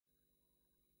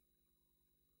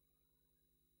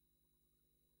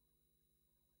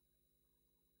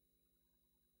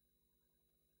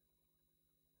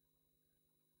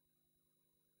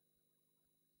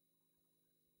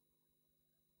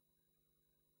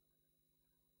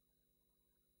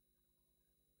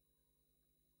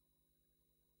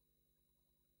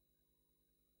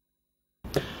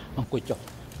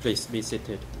Please be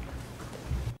seated.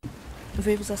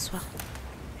 Veuillez vous asseoir.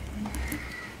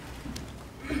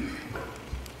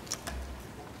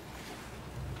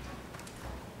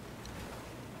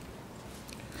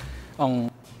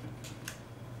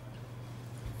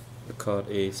 The court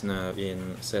is now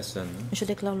in session. Je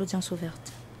déclare l'audience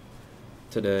ouverte.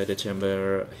 Today, the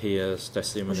chamber hears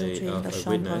testimony of a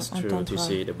witness through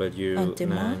TCW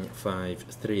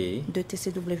 953. De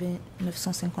TCW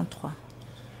 953.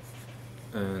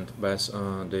 And based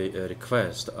on the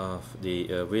request of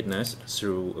the witness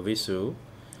through visual,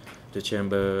 the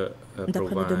chamber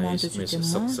provides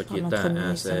Ms. Soksakita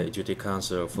as a duty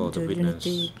counsel for the witness.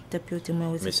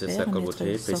 Mrs.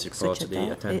 Sakalbuti, please report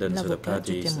the attendance of the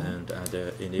parties and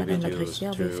other individuals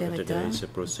to today's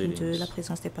proceedings. De la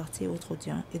présence des parties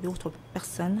et d'autres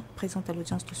personnes présentes à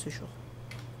l'audience de ce jour.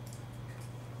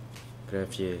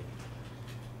 Greffier.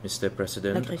 Mr.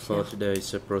 President, for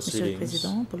today's proceedings,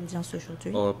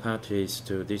 all parties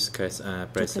to this case are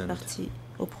present.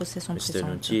 Mr.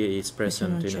 Nunchi is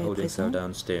present in the holding cell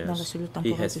downstairs.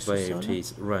 He has waived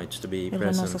his right to be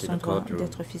present in the courtroom.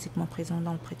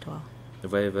 The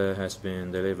waiver has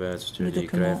been delivered to the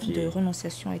greffier.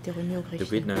 The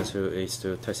witness who is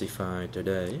to testify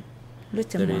today,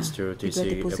 that is to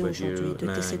TCW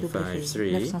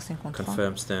 953,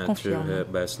 confirms that through her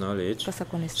best knowledge,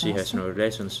 she has no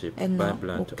relationship by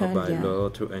blood or by law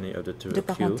to any of the two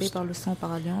accused.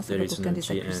 There is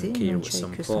Nunchi and Kir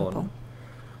Sampon,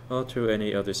 or to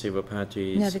any of the civil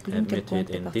parties admitted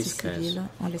in this case.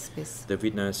 The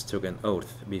witness took an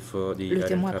oath before the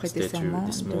Iron Cup statue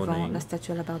this morning,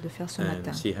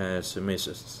 and she has Ms.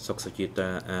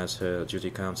 Soksakita as her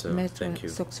duty counsel. Thank you.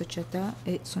 Soksakita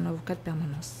et son avocat de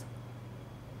permanence.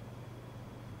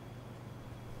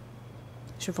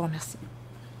 Je vous remercie.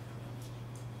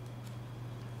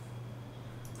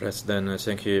 President,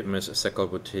 thank you, Ms.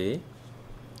 Sakalbuti.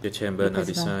 The chamber now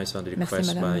decides on the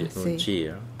request by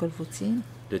Nunchi.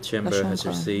 The chamber has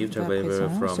received a waiver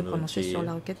from Nunchi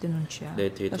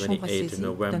dated 28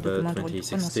 November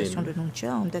 2016,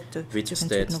 which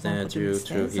states that due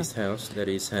to his health, that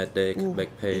is headache,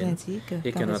 back pain,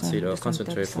 he cannot sit or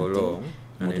concentrate for long,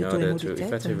 and in order to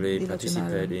effectively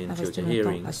participate in future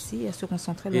hearings, he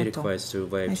requests to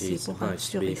waive his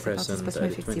rights to be present at the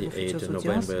 28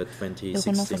 November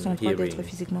 2016 hearing.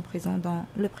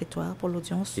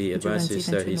 He advises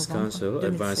that his counsel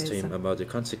advised him about the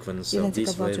consequence of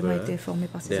this waiver,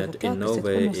 that in no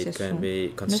way it can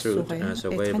be construed as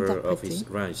a waiver of his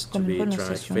rights to be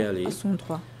tried fairly,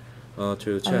 or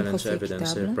to challenge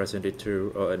evidence presented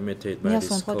to or admitted by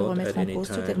this court at any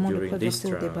time during this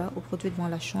trial.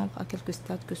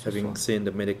 Having seen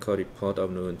the medical report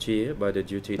of Nunchi by the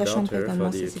duty daughter for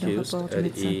the accused at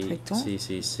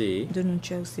ECCC,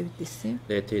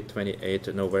 dated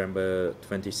 28 November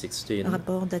 2016,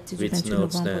 which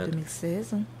notes that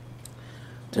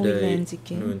today,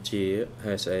 Nunchi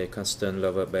has a constant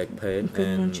lower back pain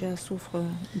and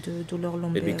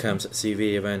it becomes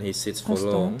severe when he sits for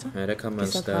long, and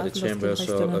recommends that the chamber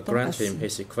shall grant him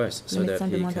his request so that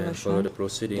he can follow the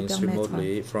proceedings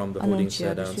remotely from the holding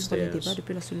cell downstairs.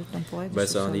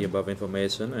 Based on the above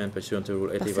information and pursuant to Rule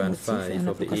 81.5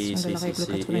 of the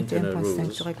ECCC internal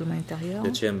rules,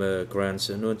 the chamber grants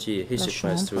Nunchi his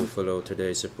request to follow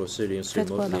today's proceedings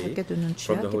remotely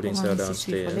from the holding cell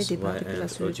downstairs via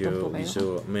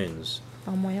audio-visual means.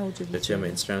 The chairman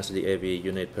instructs the AV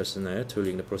unit personnel to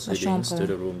link the proceedings to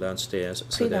the room downstairs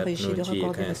so that Nunchi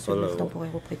can follow.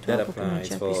 That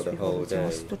applies for the whole day.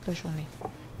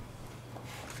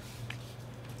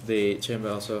 The chamber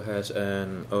also has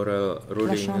an oral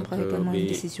ruling to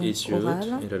be issued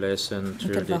in relation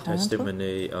to the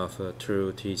testimony of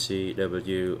True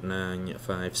TCW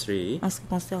 953. En ce qui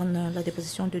concerne la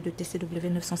déposition de TCW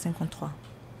 953.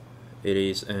 It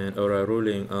is an oral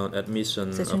ruling on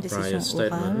admission of prior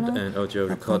statement and audio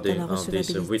recording of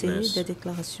this witness.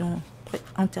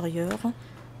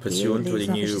 Pursuant to the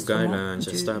new guidelines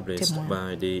established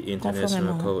by the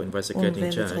International Co-Investigating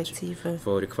Judge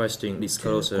for requesting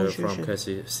disclosure from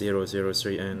cases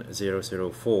 003 and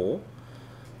 004,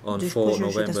 on 4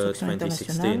 November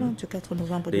 2016,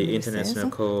 the International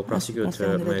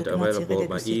Co-Prosecutor made available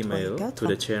by email to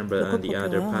the Chamber and the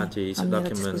other parties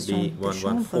document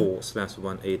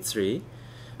D114/183,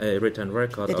 a written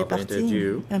record of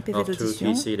interview of True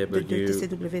TCW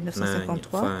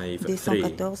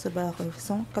 953.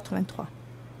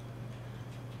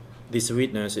 This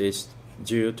witness is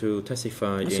due to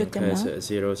testify in case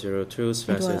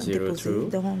 002/02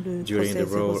 during the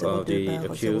role of the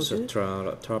accused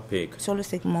trial topic.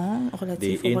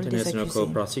 The International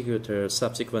Co-Prosecutor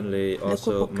subsequently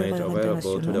also made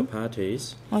available to the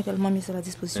parties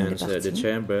and the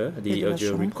Chamber the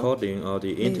audio recording of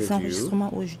the interview,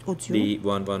 the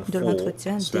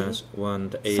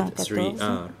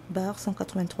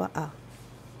 114/183R.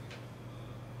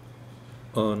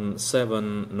 On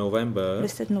 7 November,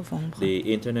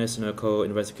 the International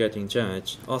Co-Investigating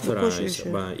Judge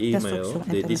authorized by email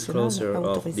the disclosure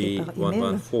of the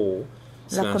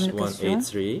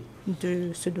 114/183 and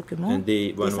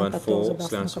the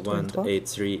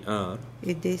 114/183R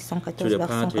to the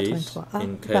parties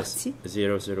in case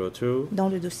 002,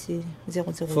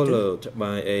 followed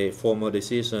by a formal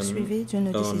decision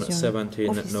on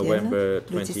 17 November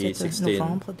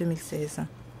 2016.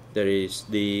 There is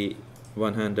the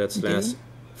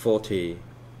 100/40.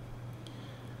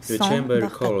 The Chamber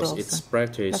recalls its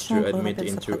practice to admit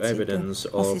into evidence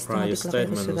all prior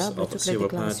statements of civil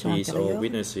parties or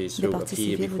witnesses who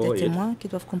appear before it,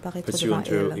 pursuant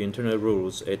to internal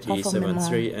rules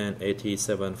 87.3 and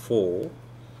 87.4,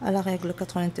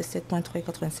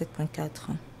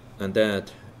 and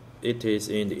that it is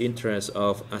in the interest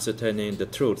of ascertaining the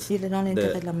truth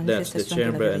that the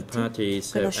Chamber and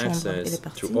parties have access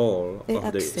to all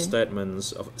of the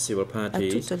statements of civil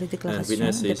parties and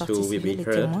witnesses who will be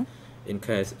heard in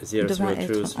case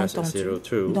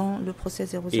 002/02,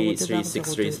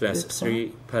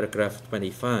 E363/3, paragraph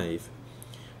 25.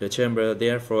 The Chamber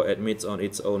therefore admits on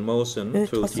its own motion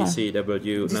to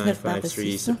TCW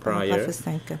 953's prior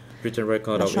written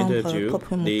record of interview,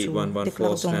 the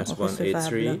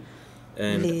 114/183,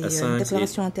 and assigns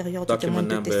its document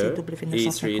number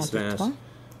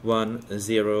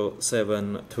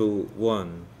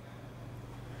E3/10721.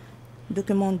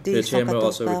 The Chamber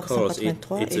also recalls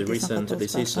its recent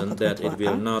decision that it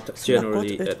will not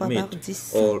generally admit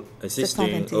all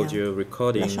existing audio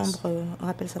recordings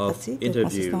of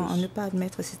interviews.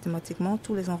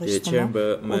 The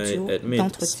Chamber may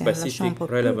admit specific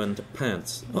relevant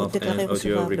parts of an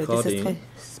audio recording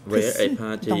where a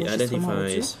party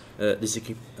identifies a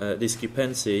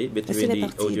discrepancy between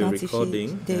the audio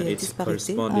recording and its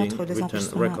corresponding written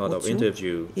record of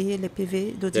interview.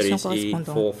 There is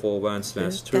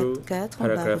E441/2,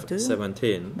 paragraph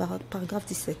 17.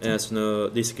 As no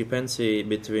discrepancy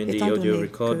between the audio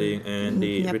recording and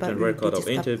the written record of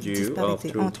interview of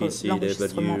through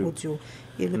TCW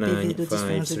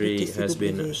 953 has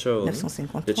been shown,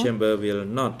 the Chamber will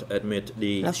not admit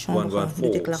the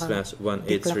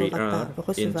 114/183R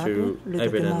into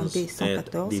evidence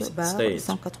at this stage.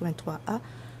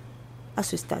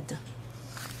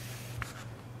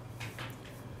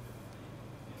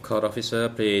 Court officer,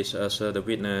 please usher the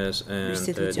witness and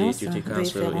the duty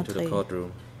counsel into the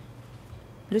courtroom.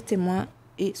 Le témoin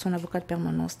et son avocat de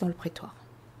permanence dans le prétoire.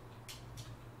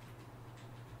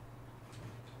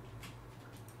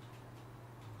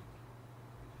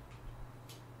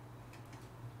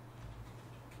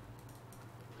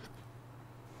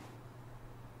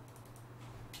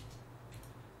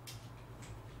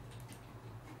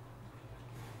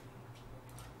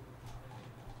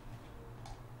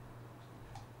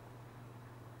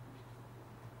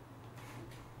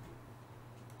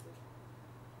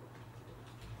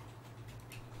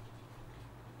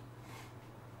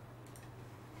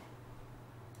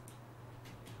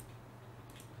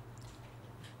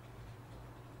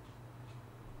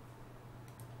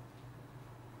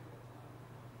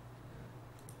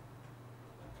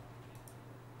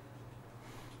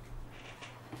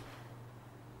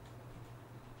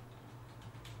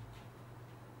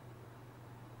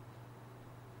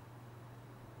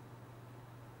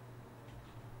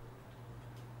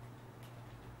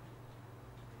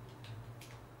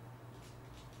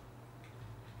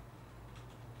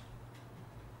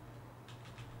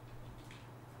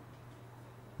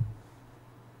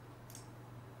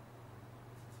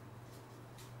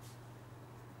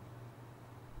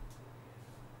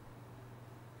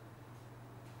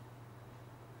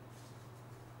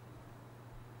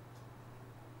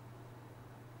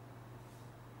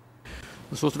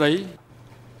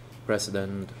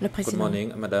 President, good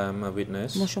morning, Madame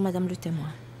Witness. Bonjour, Madame le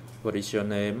témoin. What is your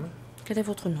name? Quel est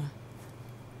votre nom?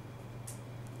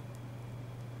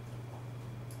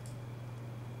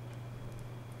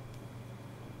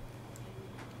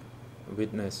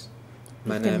 Witness.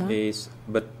 My name is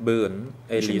Boeurn,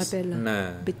 alias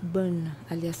Na. Boeurn,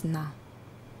 alias Na.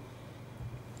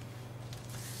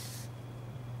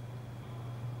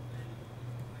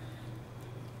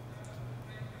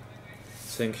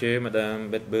 Thank you, Madame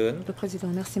Boeurn. Le président,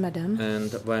 merci Madame. And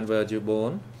when were you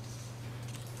born?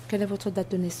 Quelle est votre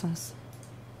date de naissance?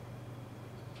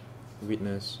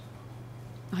 Witness.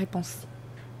 Réponse.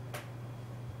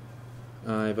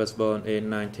 I was born in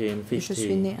 1950. Je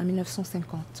suis né en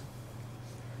 1950.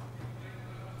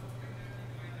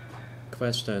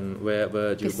 Question, where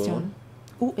were you born?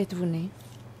 Où êtes-vous né?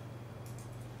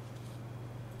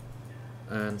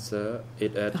 Answer,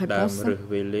 it at Réponse. Damreux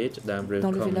village, Damreux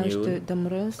Dans le village de commune,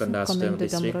 Damreux, commune de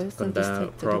Damreux, district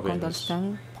de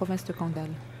Kandalstang, province de Kandal.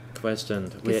 Question,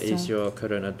 where is your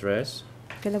current address?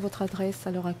 Quelle est votre adresse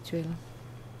à l'heure actuelle?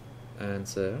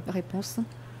 Answer, Réponse.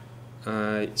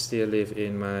 I still live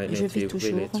in my Je vis native toujours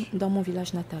village. dans mon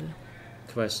village natal.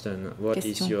 Question, what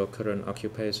is your current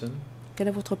occupation? Quelle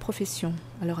est votre profession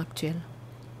à l'heure actuelle?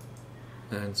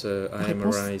 Answer, I am a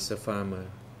rice farmer.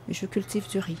 Je cultive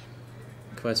du riz.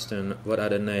 Question, what are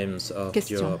the names of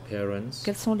your parents?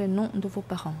 Quels sont les noms de vos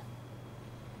parents?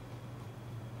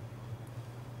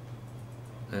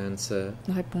 Answer,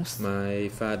 Réponse. my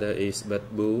father is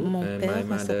Batbu Mon and père my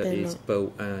mother s'appelle is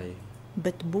Boeurn.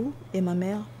 Betbou et ma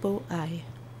mère Boeurn.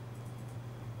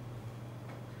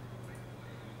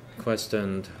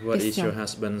 Question, what is your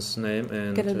husband's name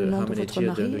and quel est le nom how de many votre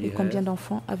children do mari et you combien have?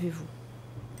 d'enfants avez-vous?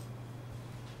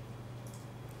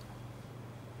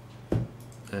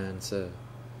 Answer,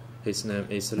 his name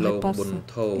is Long Réponse. Bun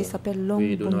Tho. Il s'appelle Long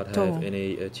We do Bun not Tho. have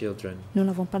any children. Nous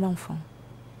n'avons pas d'enfants.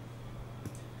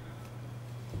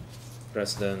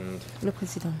 President, Le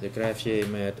président. the greffier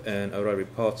made an oral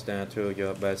report that through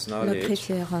your best Le knowledge,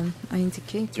 greffier a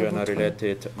indiqué que you are not votre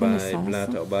related by connaissance,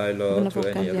 blood or by vous law n'avez to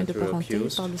aucun any lien other de two parenté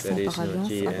accused, par le sang that is par alliance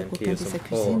Nunchi avec and aucun Kyo des Sam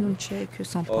accusés, Paul, Nunchi et Kyo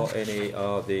Sam or Paul, any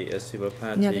of the civil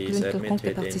ni avec parties l'une quelconque des admitted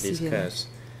in parties this civiles case.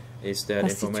 Is that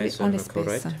constituées en information l'espèce.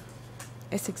 correct?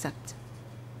 Est-ce exact?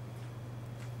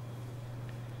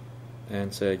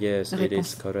 Answer, yes, it is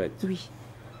Réponse. correct. Oui.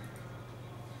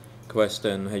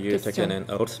 Question, have you Question. taken an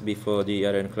oath before the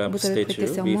Iron Club Vous avez statue prêté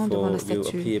serment devant before la you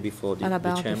statue appear before à la the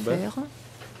barre de chamber? fer?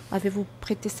 Avez-vous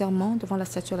prêté serment devant la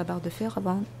statue à la barre de fer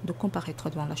avant de comparaître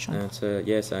devant la chambre? Answer,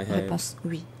 yes, I have. Réponse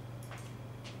oui.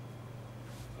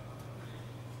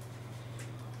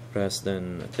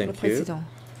 President, Le thank you. président,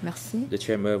 merci. The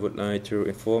chamber would like to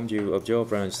inform you of your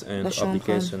rights and La chambre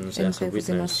obligations as a aimerait vous witness.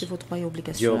 énoncer vos droits et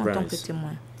obligations en tant que rights.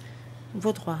 témoin.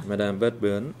 Vos droits. Madame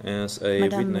Boeurn, as a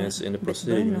Madame witness in the Boeurn,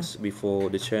 proceedings before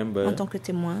the chamber, En tant que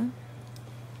témoin,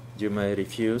 you may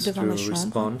refuse devant to la chambre,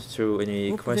 respond to any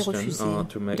vous pouvez question refuser or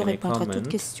to make de any répondre à toute comment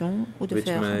question ou de which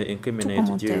faire may tout incriminate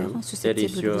commentaire you. That is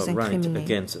susceptible de your vous right incriminer.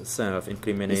 against Il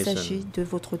self-incrimination. s'agit de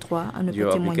votre droit à ne Your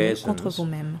pas témoigner obligations contre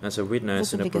vous-même. as a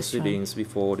witness Vos in the obligations. proceedings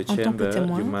before the En tant que chamber,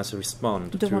 témoin, you must respond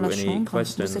to devant la any chambre, vous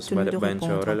questions êtes by tenu the de bench or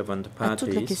répondre relevant à toutes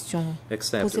les parties, questions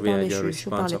except posées par where les your juges ou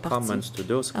par response les or comments parties, to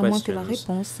those à moins que la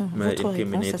questions réponse, may votre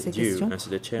réponse à ces incriminate you, questions as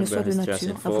the ne chamber soit de has just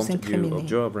nature à vous informed you incriminer. of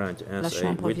your right La as a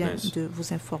chambre vient witness. de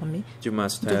vous informer You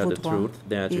must de tell vos the droits truth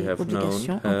that you et have known,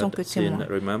 obligations en tant que heard, seen, témoin.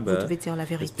 Vous remember, devez dire la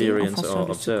vérité en experienced fonction or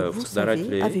de ce que vous observed savez,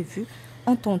 directly avez vu,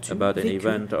 entendu, about an vécu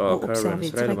event or ou observé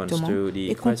occurrence relevant directement to the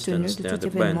et compte tenu questions de that tout the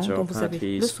événement bench dont or vous avez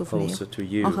le parties souvenir pose to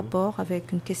you. en rapport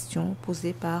avec une question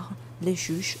posée par les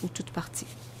juges ou toute partie.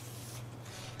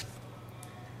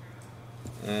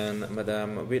 And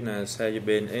Madam Witness, have you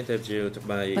been interviewed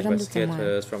by Madame le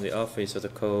investigators from the office of the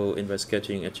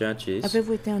co-investigating judges?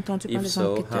 Avez-vous été entendu par If les so,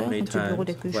 how enquêteurs many du bureau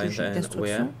des times, when juges and where?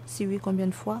 d'instruction? Si oui, combien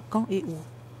de fois, quand et où?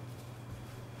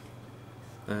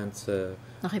 Answer,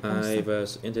 Réponse. I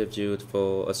was interviewed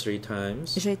for 3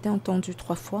 times. J'ai été entendu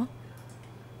 3 fois.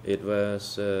 It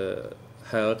was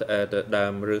held at the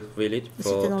Damreux village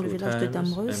for C'était dans le 2 village de times,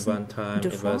 Damreux, and 1 time 2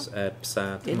 it fois. was at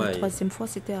Psat Et la May. 3e fois,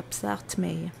 c'était à Psart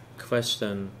May.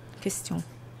 Question, Question.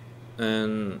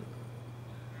 and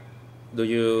do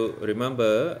you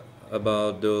remember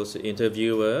about those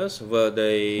interviewers? Were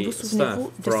they Vous staff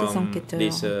souvenez-vous de ces from enquêteurs?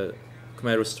 this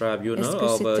Khmer Est-ce Tribunal, que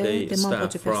or were c'était they des membres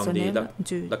du staff from the personnel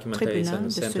du Documentation tribunal, de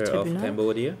ce Center of tribunal,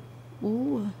 Cambodia?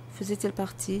 ou faisait-il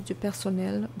partie du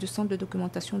personnel du centre de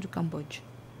documentation du Cambodge?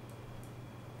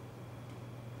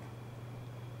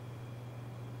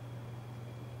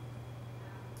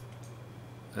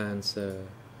 Answer,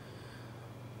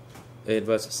 it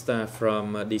was staff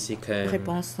from DCCAM.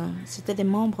 Réponse. C'était des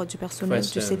membres du personnel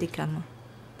Question. du CDCAM.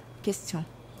 Question.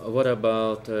 What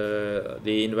about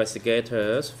the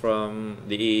investigators from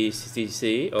the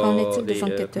ECC Qu'en or est-il des the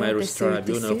enquêteurs Khmer des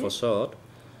Tribunal CEDC for short?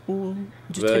 Ou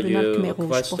du Were tribunal you Khmer Rouge, pour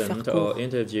faire questioned court? or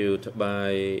interviewed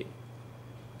by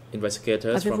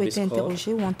investigators Avez-vous from été this court?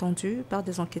 interrogé ou entendu par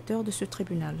des enquêteurs de ce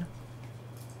tribunal?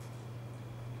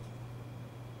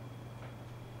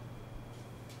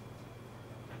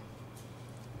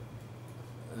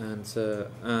 And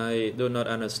I do not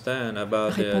understand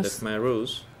about the Khmer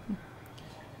Rouge.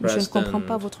 Je ne comprends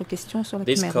pas votre question sur le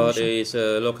This Khmer court Rouge. is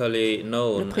locally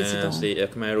known as the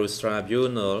Khmer Rouge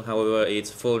Tribunal. However,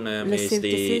 its full name is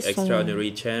the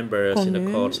Extraordinary Chambers in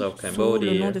the Courts of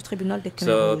Cambodia.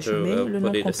 So, to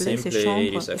put it simply,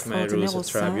 it is a Khmer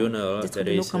Rouge Tribunal that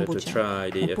is to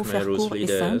try the Khmer Rouge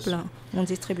leaders.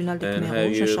 And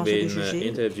have you been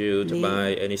interviewed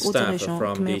by any staff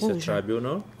from this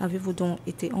tribunal? Avez-vous donc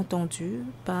été entendu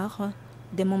par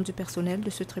des membres du personnel de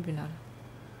ce tribunal?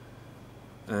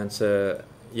 And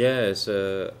yes,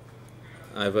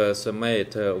 I was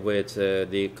met with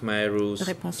the Khmer Rouge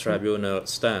Tribunal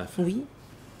staff. Oui.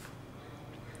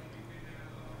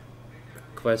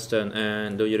 Question,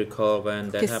 and do you recall when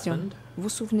that happened? Vous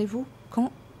souvenez-vous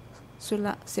quand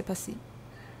cela s'est passé?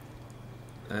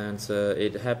 And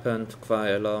it happened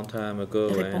quite a long time ago,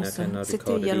 and I cannot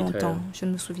C'était recall il y a the longtemps. detail. Je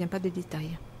ne me souviens pas des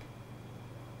détails.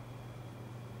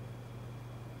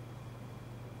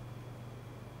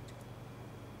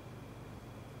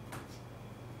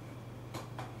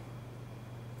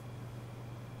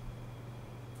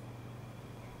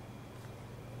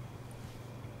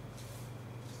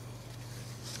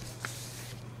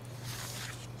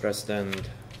 President,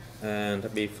 and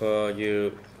before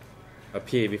you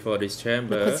appear before this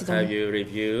chamber, have you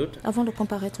reviewed avant de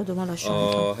comparaître devant la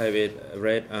chambre, or have it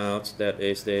read out that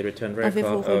is the written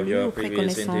record of your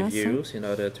previous interviews in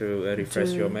order to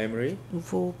refresh your memory?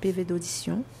 Vos PV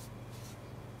d'audition,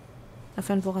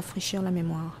 afin de vous rafraîchir la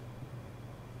mémoire.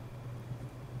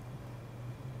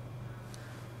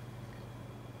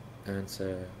 And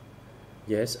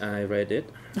yes, I read it.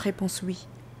 Réponse oui.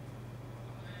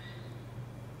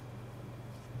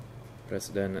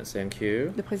 President, thank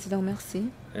you. Le président, merci.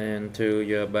 And to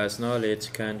your best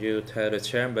knowledge, can you tell the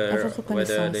chamber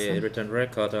whether the written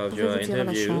record of your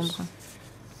interviews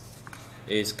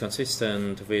is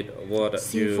consistent with what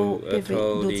you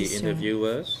told the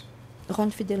interviewers?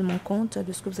 Rendre fidèlement compte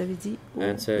de ce que vous avez dit aux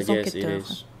enquêteurs. Yes, it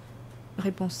is.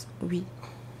 Réponse oui.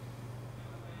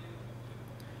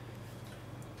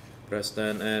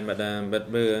 President and Madame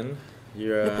Boeurn,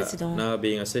 you are now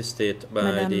being assisted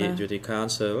by the Duty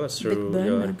Council through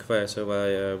your request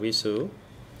via Visu.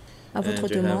 À votre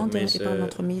demande et par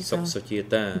l'entremise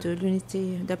de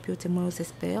l'unité d'appui aux témoins aux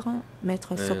experts,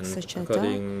 Maître Soksachata,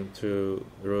 according to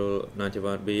Rule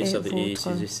 91B of the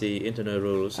ECCC internal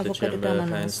rules, the Chamber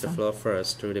hands the floor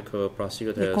first to the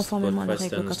co-prosecutors for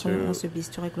questions to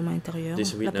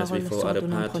this witness before other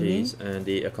parties, and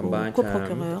the combined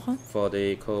time for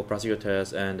the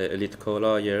co-prosecutors and the elite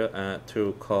co-lawyer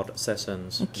to court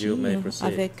sessions. You may proceed.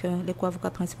 Avec les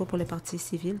co-avocats principaux pour les parties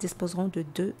civiles disposeront de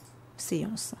 2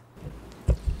 séances.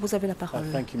 Vous avez la parole.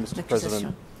 Thank you, Mr.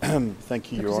 President.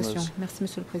 Thank you, Your Honours. Merci,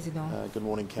 Monsieur le Président. Good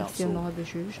morning, Council. Merci, honorable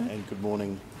juge. And good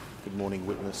morning,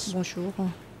 witness. Bonjour,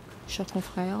 chers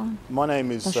confrères. My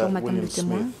name is Bonjour, Madame William le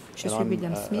témoin. Smith, Je suis and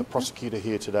William I'm Smith. a prosecutor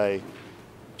here today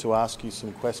to ask you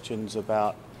some questions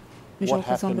about Je what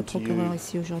représente le happened to procureur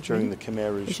ici you aujourd'hui during the Khmer et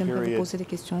Rouge j'aimerais vous period, poser des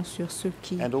questions sur ce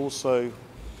qui and also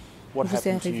what vous est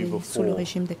happened to you arrivé sous le before,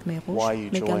 régime des Khmer Rouges, why you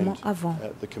mais également joined avant,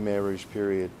 the Khmer Rouge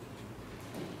period.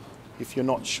 If you're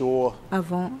not sure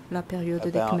avant la période des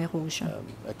about Khmer Rouges.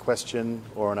 a question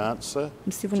or an answer,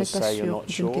 Si vous n'êtes just pas say you're sûr not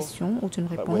d'une sure. question ou d'une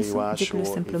But where réponse, you are dites-le sure, if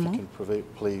you simplement. can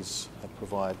please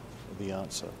provide the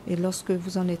answer. Et lorsque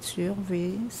vous en êtes sûr,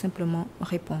 veuillez simplement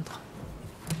répondre.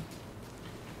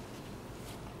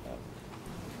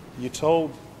 You told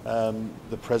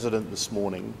the President this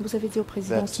morning Vous avez dit au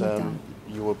président that ce matin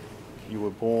you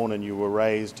were born and you were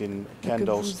raised in que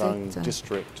Kandal vous Stung êtes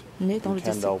district né dans in le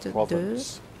Kandal district de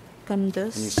province.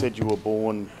 Kamdos, And you said you were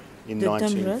born in de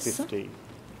Damres, 1950.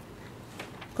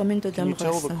 commune de Can you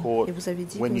tell Damres. the court Et vous avez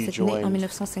dit que when vous you êtes né en joined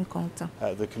 1950.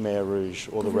 the Khmer Rouge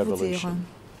or the Pouvez-vous dire revolution?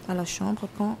 à la Chambre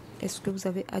quand est-ce que vous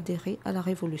avez adhéré à la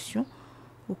Révolution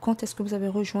ou quand est-ce que vous avez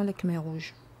rejoint les Khmer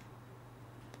Rouges?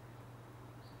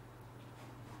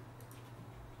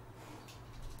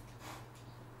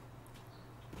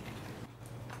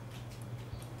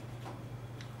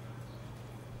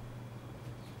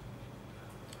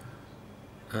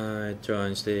 I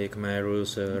joined the Khmer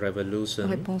Rouge Revolution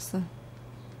Réponse.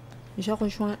 J'ai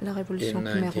rejoint la Révolution in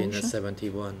Khmer Rouge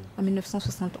 1971. en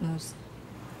 1971.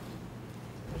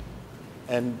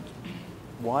 And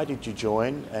why did you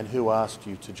join and who asked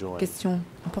you to join? Question.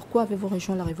 Pourquoi avez-vous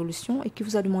rejoint la Révolution et qui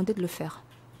vous a demandé de le faire?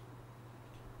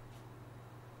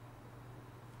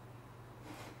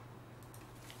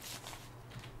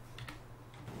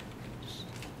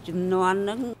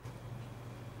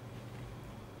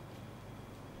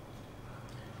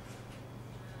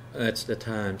 At the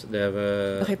time, there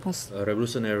were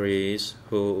revolutionaries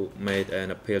who made an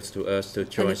appeal to us to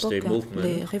join the movement.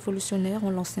 Les révolutionnaires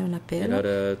ont lancé un appel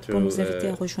pour nous inviter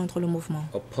à rejoindre le mouvement.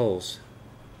 Oppose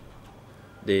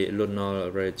the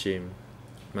Lunal regime.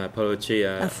 My apology,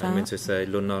 I meant to say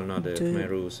Lunal, not the Khmer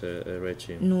Rouge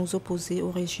regime. Nous opposer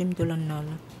au régime de Lunal.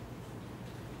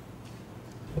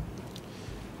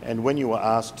 And when you were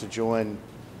asked to join,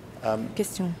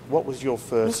 question. What was your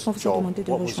first job?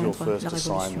 What was your first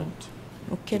assignment?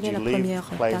 Quelle est la première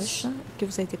tâche qui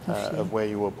vous a été confiée? Of where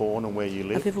you were born and where you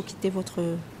lived?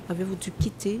 Avez-vous dû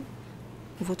quitter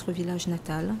votre village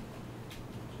natal,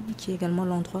 qui est également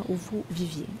l'endroit où vous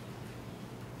viviez?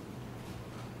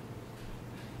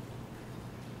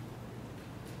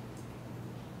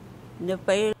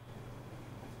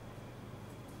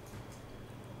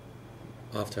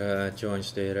 After I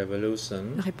joined the revolution,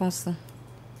 réponse.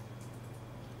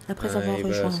 Après avoir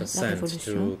rejoint la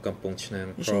révolution,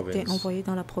 j'ai été envoyé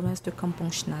dans la province de Kampong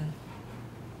Chnan.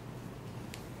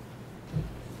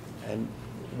 And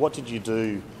what did you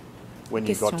do when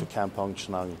you got to Kampong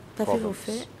Chnan Qu'avez-vous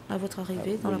fait à votre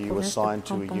arrivée dans la province de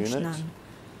Kampong Chnan?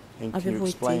 Avez-vous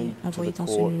été envoyé dans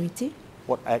une unité?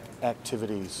 What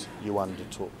activities you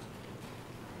undertook?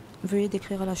 Veuillez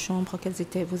décrire à la Chambre quelles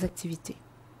étaient vos activités.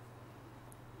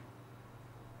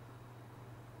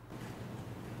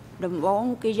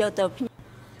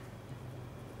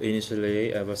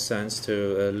 Initially, I was sent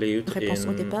to live in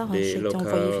the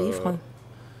local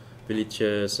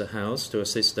villagers' house to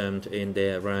assist them in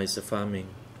their rice farming.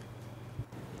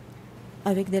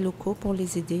 Avec des locaux pour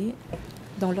les aider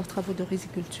dans leurs travaux de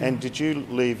riziculture. And did you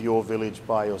leave your village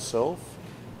by yourself,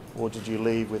 or did you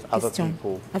leave with other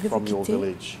people from your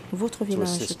village to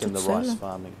assist in the rice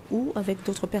farming? Ou avec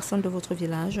d'autres personnes de votre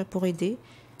village pour aider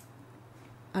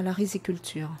à la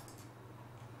riziculture?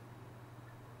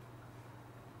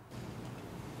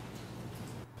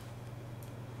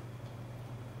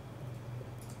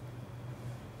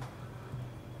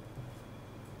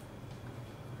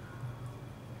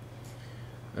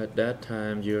 At that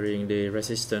time, during the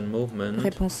resistance movement,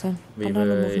 we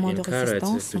were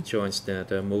encouraged to join that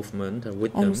movement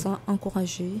with them.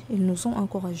 Ils nous ont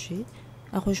encouragés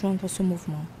à rejoindre ce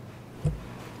mouvement.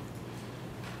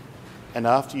 And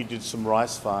after you did some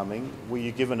rice farming, were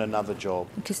you given another job?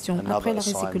 Question. Après la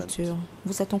riziculture,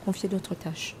 vous a-t-on confié d'autres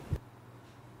tâches?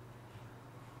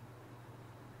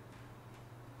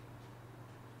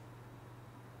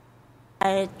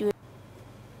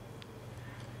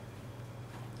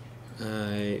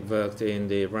 I worked in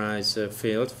the rice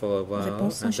field for a while,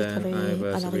 and then I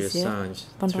was reassigned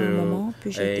to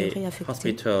a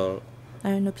hospital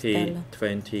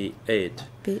P28,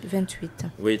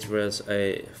 which was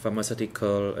a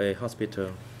pharmaceutical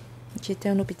hospital. Qui était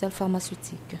un hôpital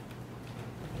pharmaceutique.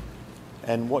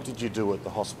 And what did you do at the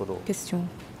hospital? Question.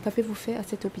 Qu'avez-vous fait à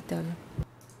cet hôpital?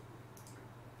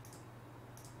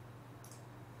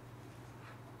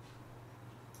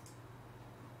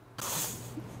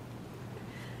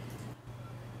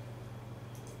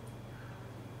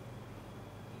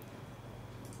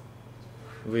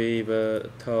 We were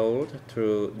told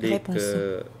to dig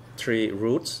 3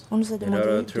 roots on nous a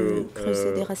demandé de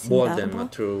creuser des racines d'arbres,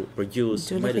 de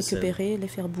les récupérer, les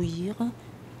faire bouillir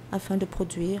afin de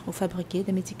produire ou fabriquer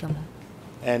des médicaments.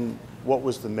 And what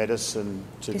was the medicine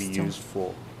to be used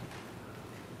for?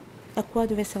 À quoi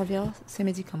devaient servir ces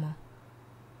médicaments?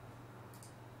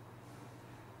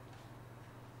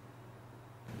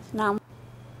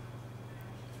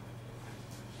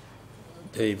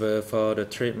 They were for the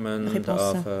treatment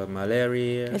of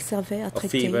malaria, elles servaient à of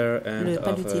traiter fever and le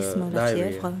paludisme, of la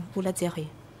diarrhea. fièvre ou la diarrhée.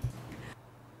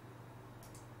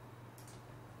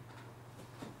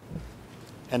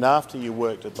 And after you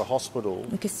worked at the hospital,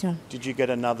 Question. did you get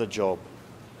another job?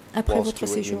 Après whilst votre you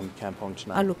were séjour in Kampong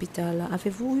Chnan? à l'hôpital,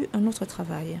 avez-vous eu un autre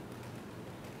travail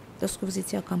lorsque vous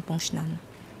étiez à Kampong Chnan?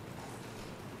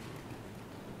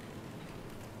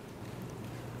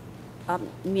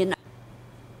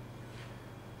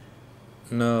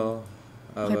 No.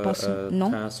 Réponse Our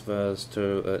non. task was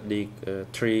to dig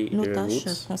 3 Nos tâches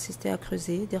roots. consistaient à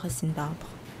creuser des racines d'arbres.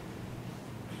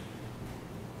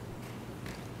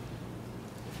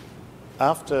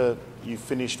 After you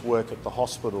finished work at the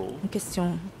hospital,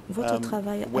 Question. Votre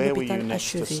travail à where were you l'hôpital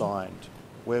next achevé, assigned?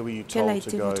 Where were you quelle a told to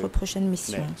été go votre prochaine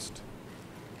mission? next?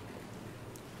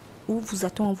 Où vous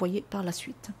a-t-on envoyé par la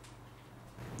suite?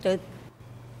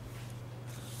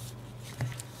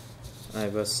 I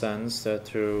was sent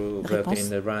to work Réponse. in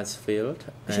the rice field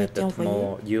J'ai at été the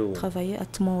envoyé travailler à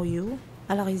Tmoyu,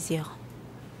 à la rizière.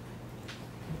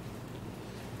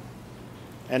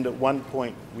 And at one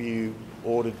point, were you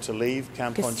ordered to leave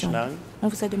Camp Ponchnang on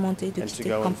vous a demandé de quitter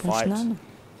Camp Ponchnang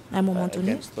à un moment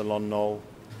donné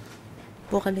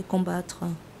pour aller combattre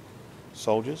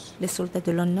les soldats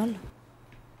de Lon Nol?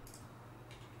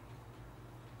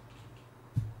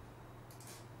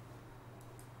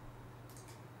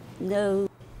 No.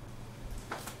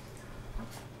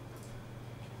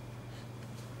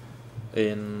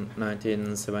 In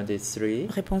 1973,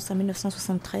 réponse en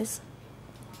 1973,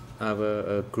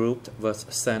 our group was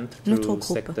sent to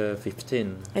sector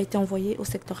 15. A été envoyé au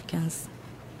secteur 15.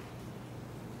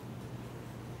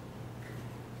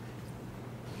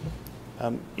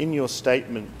 In your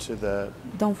statement to the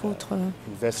dans votre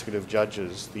investigative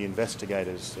judges, the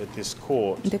investigators at this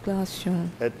court, déclaration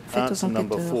at answer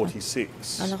number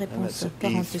 46, à la réponse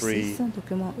 46,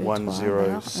 document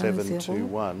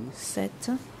E3-10721,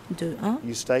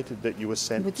 you stated that you were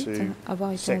sent to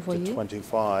sector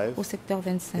 25 au secteur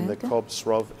 25 in the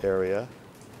Cobb-Srov area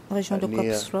région de near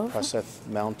Cobb-Srov, Paseth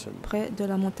Mountain. près de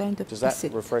la montagne de Does that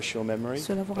Paseth. refresh your memory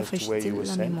Cela vous as to where you rafraîchit-il were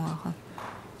la sent? mémoire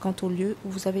quant au lieu où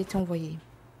vous avez été envoyé?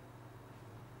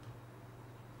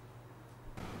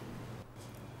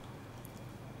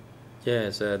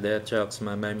 Yes, that jogs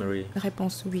my memory.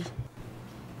 Réponse oui.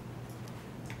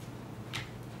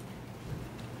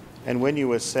 And when you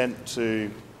were sent to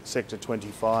sector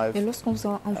 25, Et lorsqu'on vous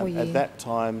a envoyé at that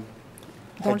time,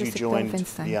 dans had le you secteur joined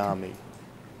 25, the army?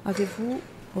 avez-vous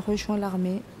rejoint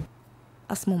l'armée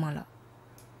à ce moment-là?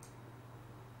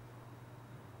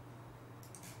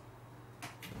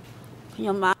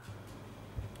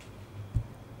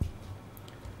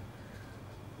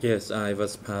 Yes, I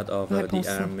was part of Réponse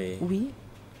the army. oui.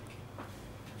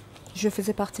 Je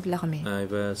faisais partie de l'armée. I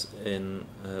was in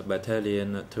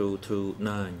battalion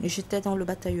 229. J'étais dans le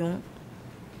bataillon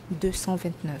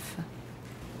 229.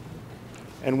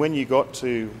 And when you got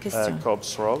to Question.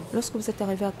 Cobb-Srov, Lorsque vous êtes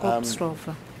arrivé à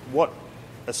Cobb-Srov, what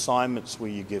assignments were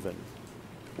you given?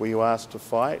 Were you asked to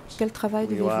fight? quel travail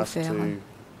Were you deviez-vous asked faire? to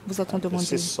Vous a-t-on demandé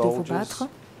assist de vous soldiers? battre,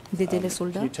 d'aider les Can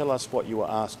soldats? you tell us what you were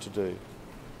asked to do?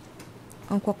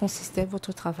 En quoi consistait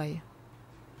votre travail?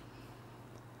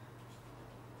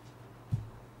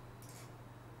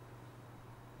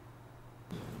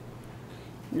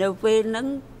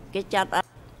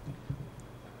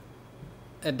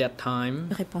 At that time,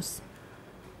 Réponse.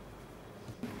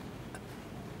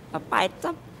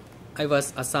 I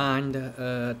was assigned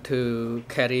to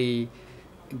carry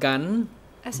gun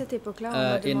À cette époque-là, on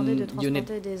m'a demandé de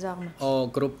transporter des armes or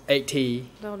group 80.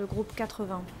 dans le groupe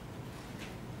 80.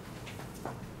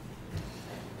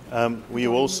 Were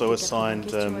you also assigned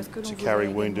to carry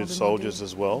wounded soldiers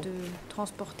as well? De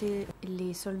transporter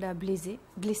les soldats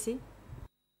blessés.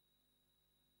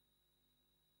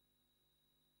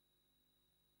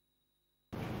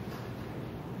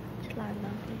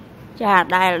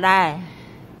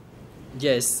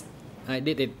 Yes, I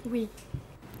did it. Oui.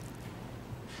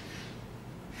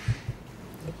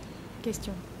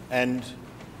 Question. And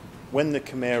when the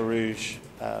Khmer Rouge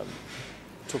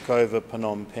took over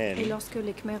Phnom Et Penh lorsque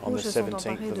les Khmer on the Rouges se sont 17th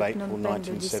emparés of de April Phnom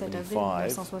Penh le 17 avril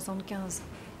 1975, 1975,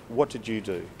 what did you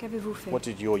do? qu'avez-vous fait? What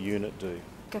did your unit do?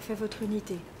 Qu'a fait votre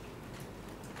unité?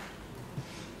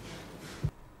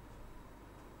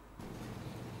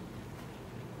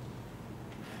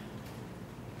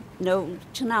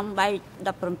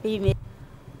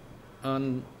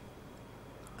 On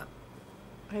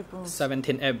Réponse.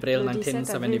 17 April Le 17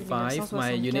 avril 1975,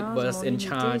 my unit 1975, was mon in unité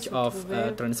charge se of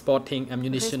trouvait transporting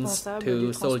ammunition responsable to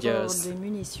du transport soldiers. des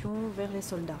munitions vers les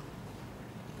soldats.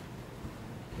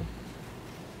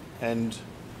 And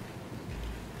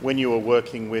when you were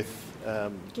working with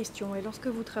Question. Et lorsque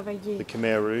vous travailliez the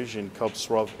Khmer Rouge in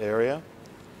Cobb-Srov area,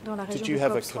 dans la région did you de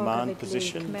have a Cobb-Srov command avec les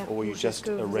position Khmer or were you Rouges, est-ce just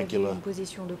que a vous aviez regular une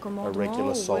position de commandement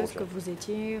ou est-ce soldier? que vous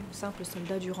étiez simple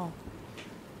soldat du rang?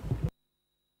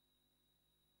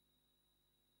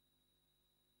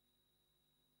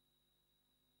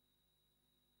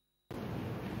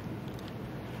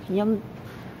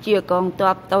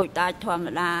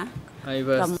 I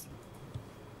was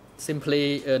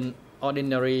simply an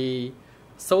ordinary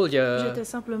soldier J'étais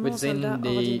simplement within soldat the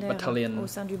ordinaire battalion. au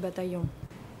sein du bataillon.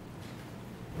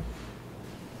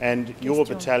 And your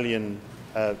Question. battalion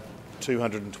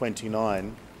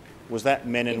 229, was that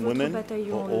men Et and votre women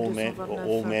bataillon, or le all men or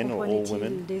all 229, men or all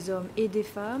comprenait-il women? des hommes et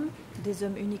des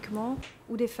hommes uniquement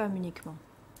ou des femmes uniquement?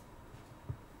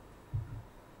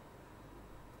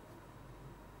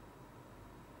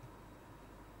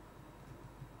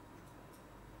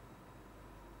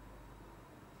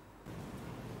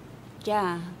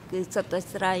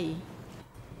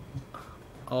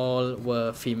 All were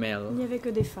Il female. n'y avait que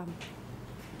des femmes.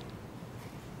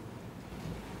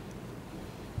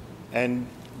 And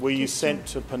Were you sent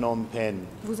to Phnom Penh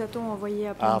Vous a-t-on envoyé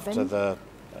à Phnom after Penh the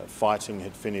fighting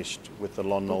had finished with the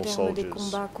Lon au Nol terme des soldiers?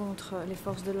 combats contre les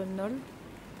forces de Lon Nol?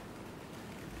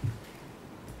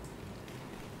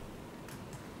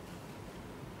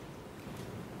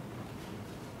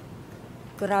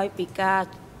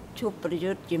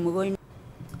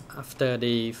 After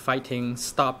the fighting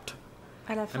stopped,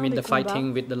 À la fin I mean des the combats,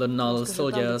 fighting with the Lon Nol lorsque je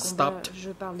parle des soldiers combats, stopped, je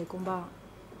parle des combats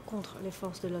contre les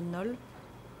forces de Lon Nol.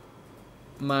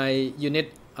 my unit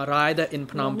arrived in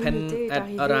Phnom Mon Penh unité est at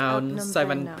arrivée à around Phnom 7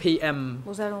 Penh p.m.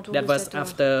 aux alentours That de was 7 heures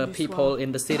after du people soir.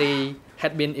 in the city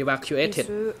had been Et evacuated.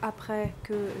 ce, après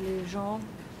que les gens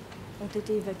ont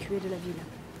été évacués de la ville.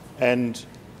 And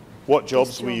what jobs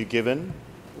Question. were you given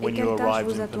Et when you quelles tâches arrived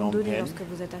vous in a-t-on Phnom donné Penh? lorsque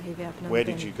vous êtes arrivé à Phnom Where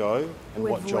Penh? did you go and Où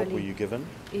what êtes-vous job allé? were you given?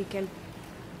 Et quels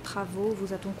travaux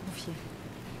vous a-t-on confiés?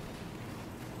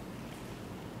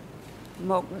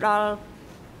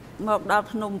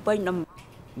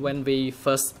 When we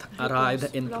first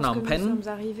arrived in Lorsque Phnom nous Penh, sommes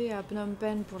arrivés à Phnom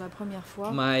Penh pour la première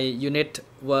fois, my unit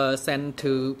was sent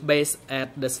to base at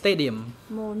the stadium.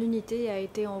 mon unité a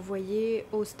été envoyée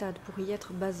au stade pour y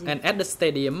être basée. And at the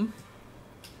stadium,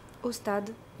 Au stade,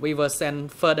 we were sent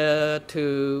further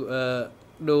to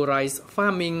do rice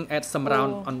farming at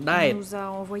Samrang on on Diet. nous a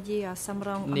envoyés à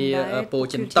Samrang on Near, Diet Po pour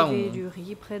Chen cultiver Tong. du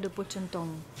riz près de Po Chen Tong.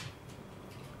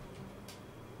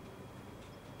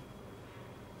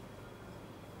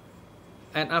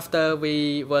 And after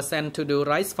we were sent to do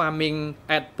rice farming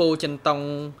at Po Chen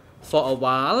Tong for a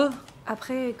while,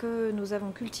 Après que nous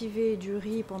avons cultivé du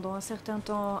riz pendant un certain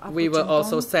temps à we Po were Chen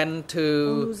also Tong, sent on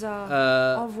to nous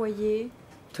a envoyés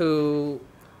to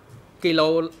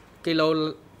kilometer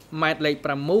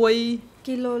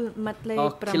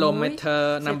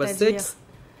kilomètre number c'est-à-dire 6,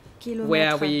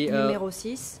 where kilomètre we numéro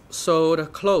 6,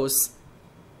 sewed clothes.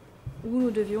 où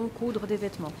nous devions coudre des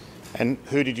vêtements. And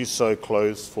who did you sew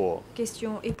clothes for?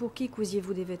 Question, et pour qui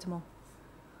cousiez-vous des vêtements?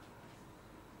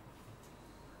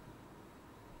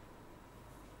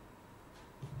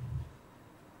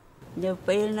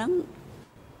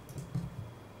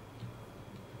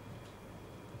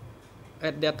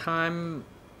 At that time,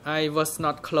 I was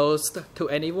not close to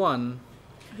anyone.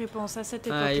 Réponse, à cette I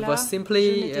époque-là, was je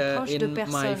simply n'étais proche de in my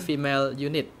personne. female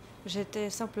unit. J'étais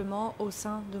simplement au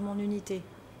sein de mon unité.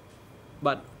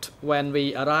 But when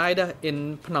we arrived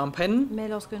in Phnom Penh, Mais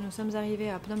lorsque nous sommes arrivés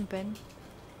à Phnom Penh,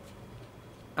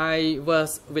 I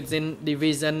was within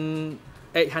division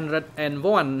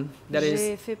 801.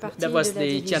 j'ai fait partie that was de la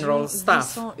the general division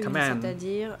staff 801, command.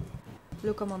 c'est-à-dire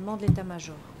le commandement de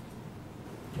l'état-major.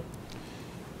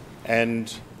 And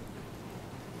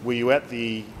were you at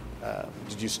the?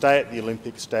 Did you stay at the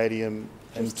Olympic Stadium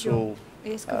Question. until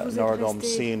Et est-ce que vous êtes Norodom resté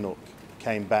Sihanouk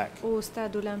came back? au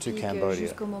stade olympique Cambodia?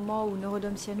 jusqu'au moment où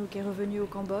Norodom Sihanouk est revenu au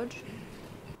Cambodge?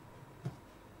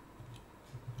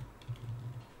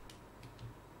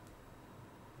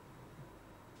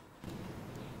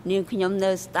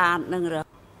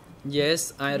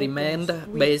 Yes, I remained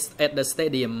Oui. based at the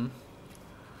stadium,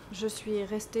 Je suis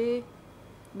restée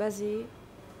basée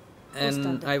and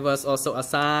stade. I was also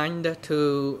assigned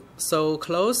to sew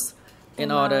clothes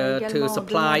in On m'a order to également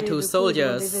supply demandé to de coudre des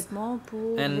soldiers. vêtements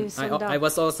pour And les soldats. I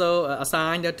was also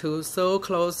assigned to sew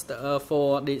clothes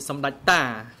for the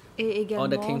Samdata Et or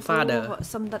the également King Father. pour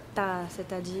Samdatta,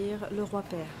 c'est-à-dire le roi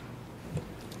père.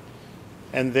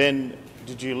 And then,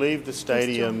 did you leave the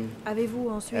stadium Avez-vous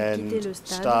ensuite quitté and le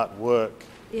stade start work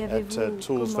et at avez-vous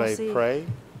Toolsvay commencé Prey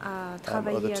à or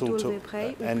travailler à Toolsvay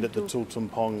Prey ou and at the plutôt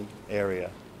Tultumpong area?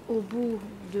 au bout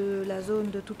de la zone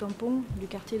de Toutampong, du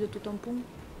quartier de Toutampong?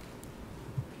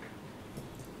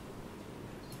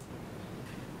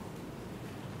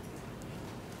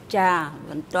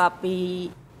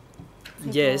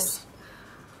 Yes,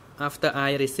 after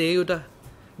I received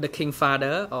the King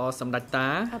Father or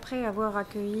Samdata, Après avoir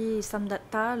accueilli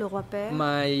Samdatta, le roi père,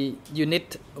 my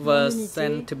unit was unité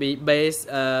sent to be based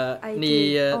été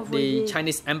near the envoyée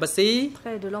Chinese embassy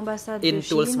près de l'ambassade in de Chine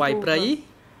Tuolsvai pour, Prey.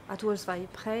 à Tuolsvai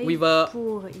Prey We were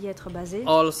pour y être basé.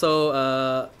 Also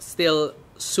still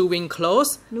sewing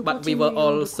clothes, Nous but we were continuions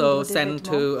de also coudre des sent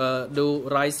to do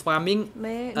rice farming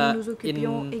Mais nous nous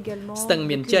occupions in également Stang de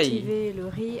Mien Chey. cultiver le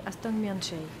riz à Stang Mien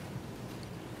Chey.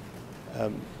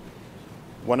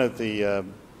 One of the a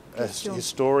Question.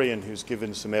 historian who's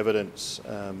given some evidence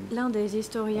L'un des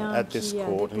historiens at this qui a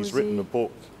court, he's written a déposé, book.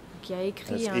 qui a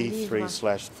écrit It's un livre, c'est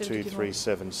le document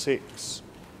E3/2376,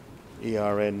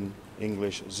 ERN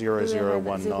English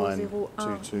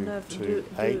 00192228,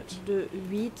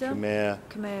 00192228, Khmer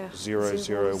Khmer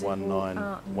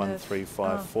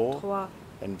 00191354,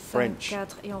 and French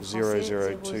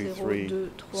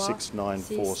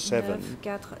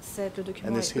 00236947.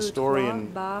 And this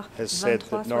historian has said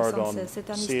that Norodom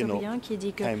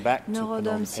Sihanouk came back to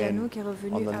Phnom Penh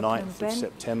on the 9th of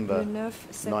September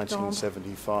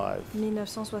 1975.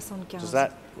 Does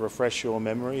that refresh your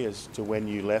memory as to when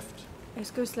you left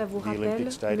Est-ce que cela vous rappelle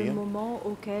le moment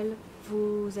auquel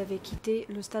vous avez quitté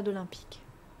le stade olympique?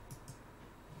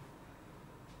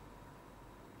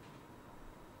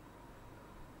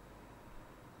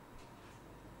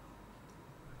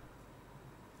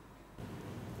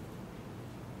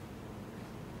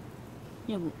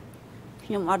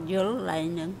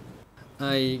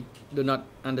 I do not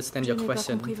understand your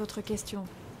question. Je n'ai pas compris votre question.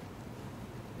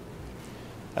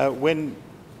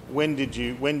 When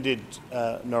did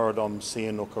Norodom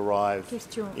Sihanouk arrive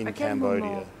in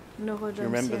Cambodia? Do you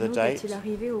remember the date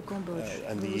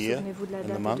and the year and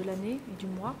the month?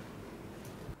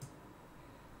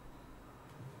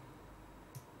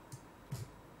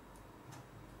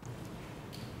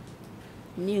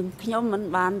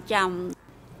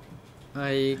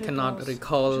 I cannot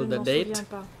recall the date,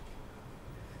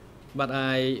 but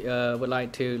I would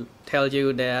like to tell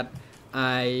you that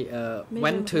I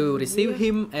went to receive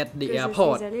him at the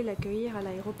airport.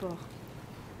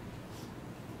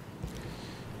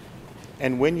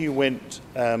 And when you went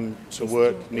to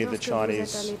work near the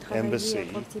Chinese embassy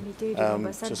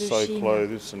to sew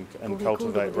clothes and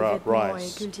cultivate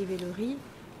rice,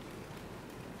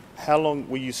 how long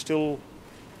were you still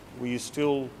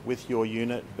with your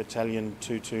unit, Battalion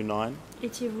 229?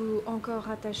 Étiez-vous encore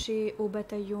attaché au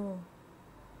bataillon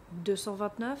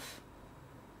 229?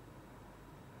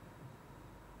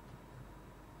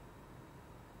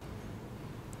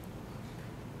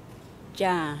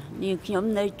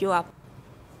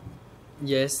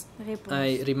 Yes,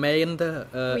 I remained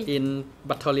in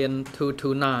Battalion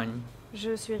 229.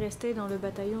 Je suis resté dans le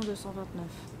bataillon 229.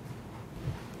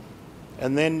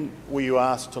 And then were you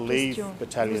asked to leave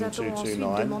Battalion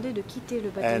 229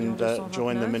 and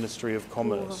join the Ministry of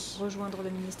Commerce? Pour rejoindre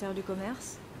le ministère du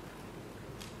Commerce?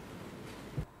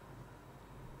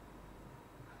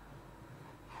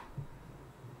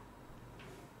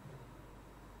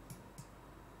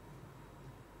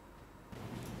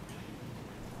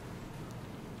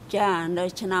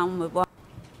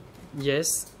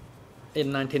 Yes,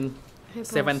 in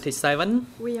 1977.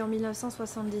 Oui, en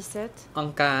 1977.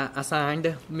 Angkar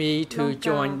assigned me to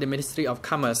join the Ministry of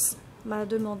Commerce. M'a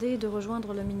demandé de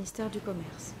rejoindre le ministère du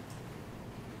Commerce.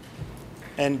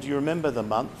 And do you remember the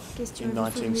month in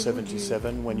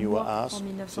 1977 when you were asked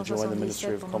to join the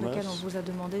Ministry of Commerce? On vous a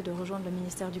demandé de rejoindre le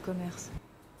ministère du Commerce.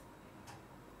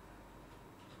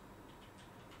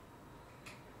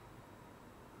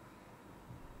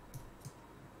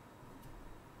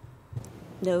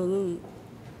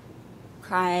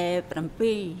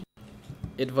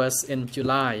 It was in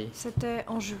July. C'était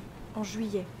en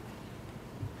juillet.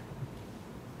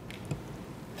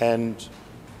 And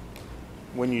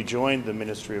when you joined the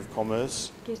Ministry of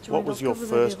Commerce, what was your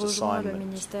first assignment? Le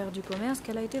ministère du Commerce,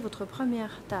 quelle a été votre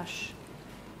première tâche?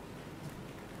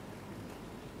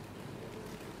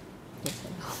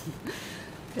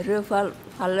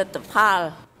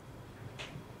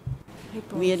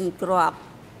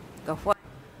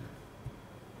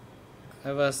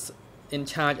 I was in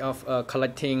charge of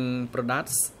collecting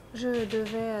products, Je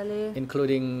devais aller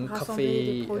including rassembler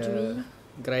coffee des produits,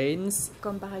 grains,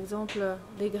 comme par exemple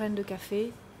les graines de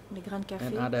café, les grains de café,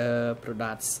 and other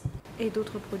products. Et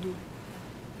d'autres produits.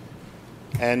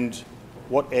 And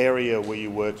what area were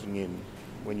you working in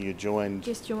when you joined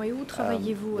Question, et où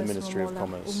travailliez-vous the à ce Ministry of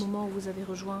moment-là, Commerce? au moment où vous avez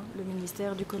rejoint le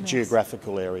ministère du Commerce?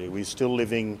 Geographical area. Were you still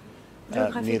living near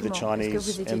the Est-ce que Chinese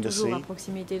vous étiez embassy? toujours à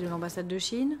proximité de l'ambassade de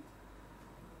Chine?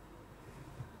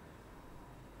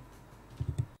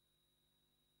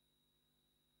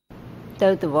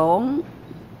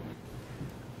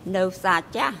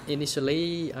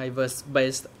 Initially, I was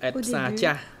based at Au début,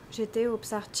 Sarcha, j'étais au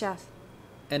Psarcha.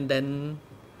 and then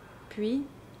Puis,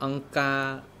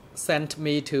 Angkar sent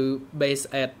me to base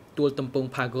at Tultumpung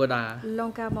Pagoda.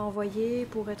 l'ANCA m'a envoyé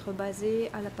pour être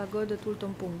basé à la pagode de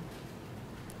Tultumpung.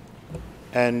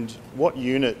 And what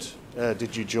unit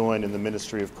did you join in the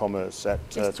Ministry of Commerce at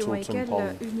Question, et quelle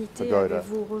Tultumpong unité Pagoda?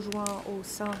 avez-vous rejoint au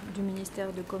sein du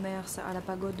ministère du Commerce à la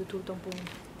pagode de Tultumpung?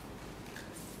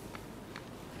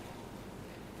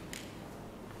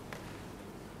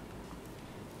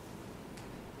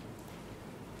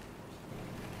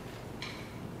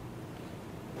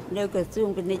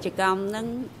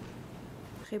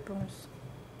 Réponse.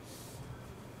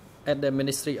 At the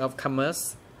Ministry of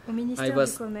Commerce, Au I ministère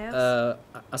was du Commerce,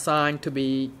 assigned to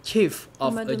be chief on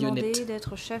of m'a a demandé unit.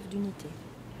 d'être chef d'unité.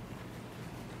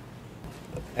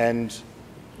 And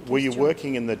were you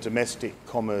working in the domestic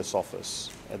commerce office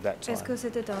at that time? Est-ce que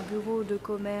c'était un bureau de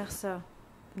commerce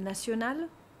national?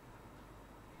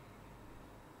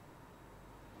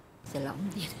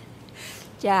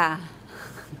 Yeah.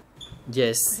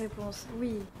 Yes. Réponse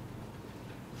oui.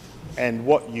 And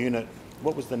what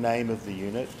was the name of the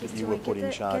unit that you were put in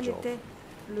charge of? Quel était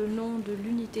le nom de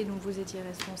l'unité dont vous étiez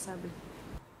responsable?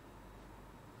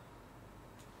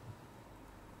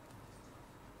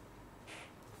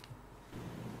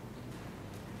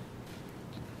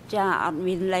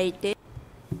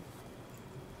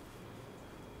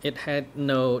 It had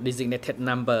no designated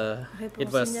number. Réponse,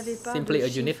 It was il n'y avait pas simply de a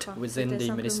unit chiffre. within C'était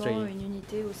the ministry. simplement une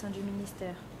unité au sein du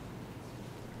ministère.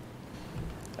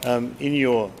 In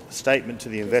your statement to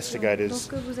the investigators,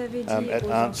 at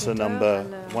answer number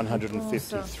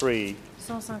 153,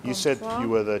 you said you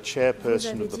were the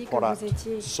chairperson of the product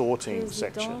sorting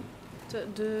section.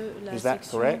 Is that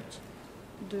correct?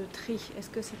 De tri, est-ce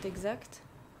que c'est exact?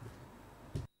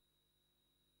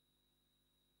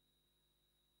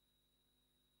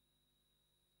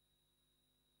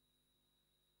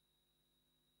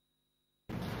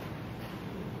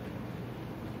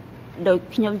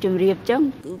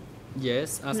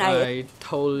 Yes, as I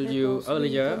told you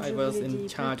earlier, I was in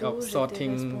charge of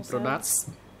sorting products.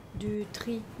 Du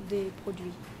tri des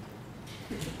produits.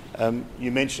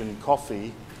 You mentioned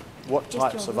coffee. What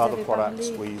types of other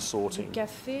products were you sorting? Du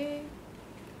café,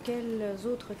 quels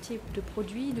autres types de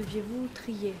produits deviez-vous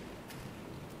trier?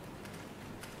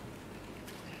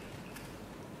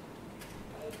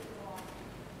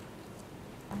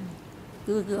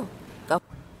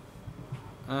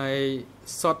 I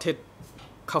sorted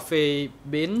coffee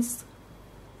beans.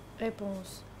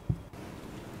 Réponse.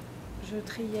 Je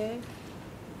triais.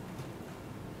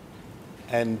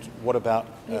 And what about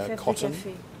les fèves cotton? de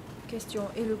café. Question.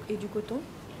 Et du coton?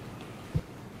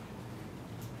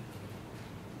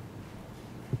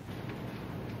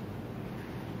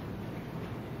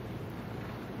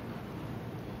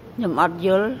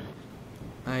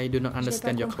 I do not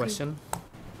understand your question.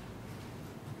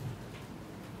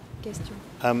 Question.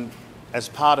 As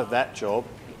part of that job,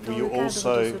 were you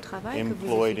also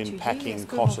employed in packing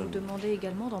cotton? Vous demandez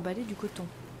également d'emballer du coton.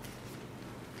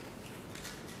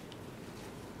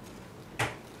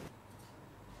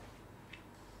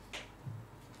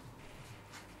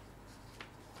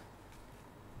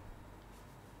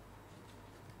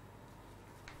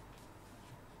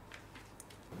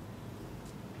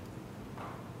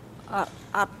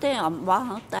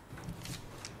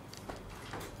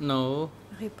 No.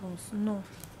 Réponse. Non.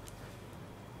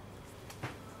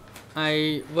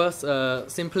 I was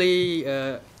simply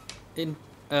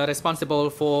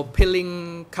responsible for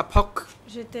peeling kapok.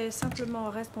 J'étais simplement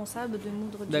responsable de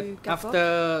moudre du kapok.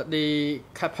 After the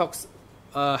kapoks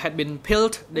had been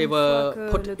peeled, they were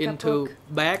put into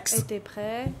bags. Était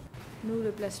prêt, nous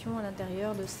le placions à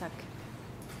l'intérieur de sacs.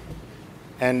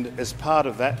 And as part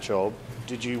of that job,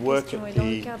 did you work at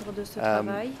the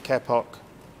kapok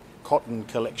cotton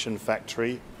collection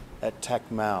factory at Tak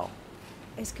Mao?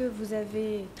 Est-ce que vous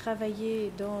avez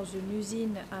travaillé dans une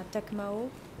usine à Tak Mao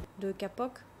de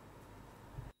kapok?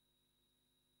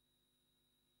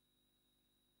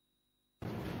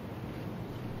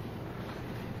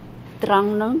 I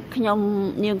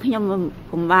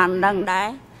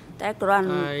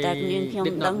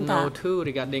did not know too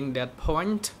regarding that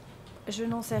point. Je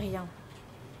n'en sais rien.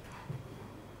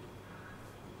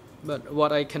 But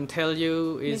what I can tell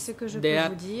you is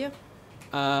that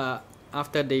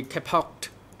after the kapok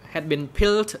had been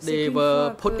peeled, they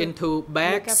were put into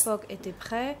bags. Le kapok était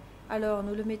prêt, alors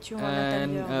nous le mettions à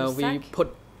l'intérieur and de we sacs. put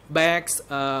bags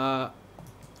on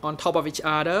top of each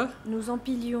other. Nous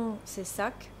empilions ces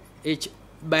sacs. Each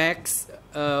bag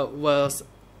was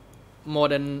more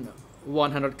than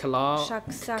 100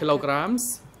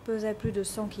 kilograms. Pesait plus de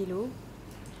 100 kilos.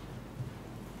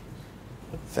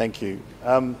 Thank you.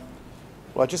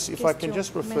 Well, if I can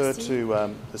just refer to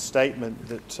the statement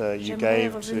that you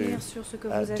gave to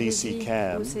DC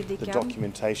CAM, the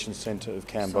Documentation Centre of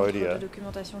Cambodia,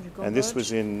 and this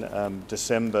was in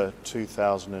December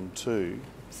 2002.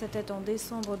 C'était en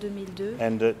décembre 2002.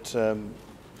 And at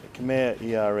Khmer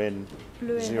ERN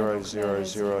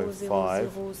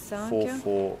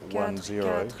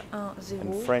 0005-4410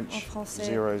 and French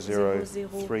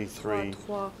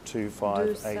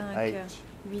 00332588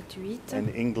 and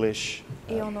English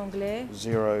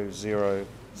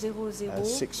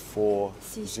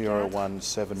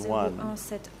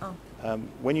 00640171.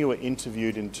 When you were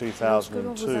interviewed in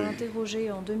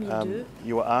 2002,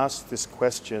 you were asked this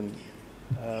question,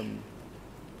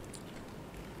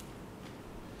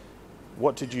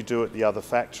 what did you do at the other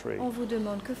factory? On vous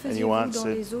demande que And you faisiez-vous dans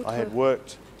answered, les autres I had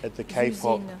worked at the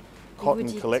K-pop usines.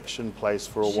 cotton collection place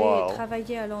for a while.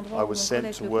 I was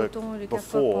sent to work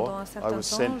before. I was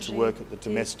sent to work at the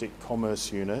domestic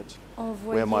commerce unit,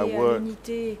 where my work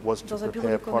was to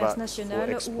prepare products for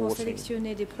exporting.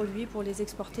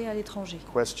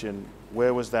 Question: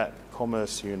 where was that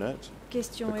commerce unit?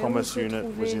 The commerce unit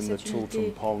was in the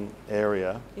Tultumpong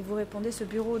area. Et vous répondez, ce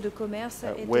bureau de commerce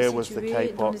Where was était the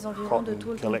situé dans K-pop les environs de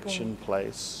cotton collection Tultumpong.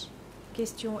 place?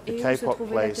 Question: The et où se K-pop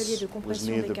trouvait l'atelier place de was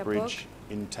compression near des the capocs? bridge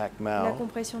in La Takmao.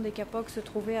 compression des capocs se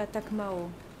trouvait à Takmao.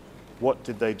 What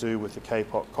did they do with the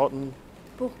K-pop cotton?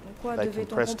 Pourquoi They devait-on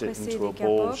compressed it compresser into a des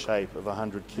ball capocs? shape of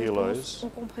 100 Réponse, kilos. on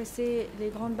compressait les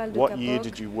grandes balles de What year capocs.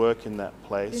 did you work in that Une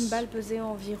place? balle pesait I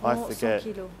environ 100 forget.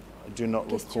 kilos. I do not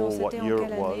Question: recall what c'était en year quelle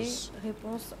it année? was.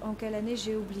 Réponse: en quelle année?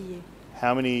 J'ai oublié.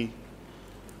 How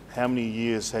many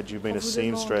years had you been On a vous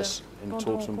demande seamstress in pendant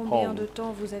combien Tultumpong de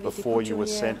temps vous avez été before you were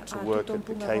couturière sent to à work at the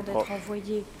Tultumpong avant K-pop d'être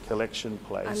envoyée collection à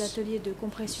place? l'atelier de You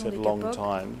compression said des long capocs?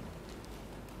 time.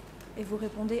 Et vous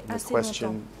répondez And the assez longtemps.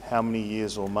 question: how many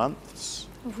years or months?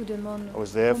 On vous demande I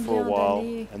was there for a combien while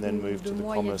d'années and then ou moved de to the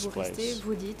mois y commerce êtes-vous resté? place.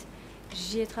 Vous dites: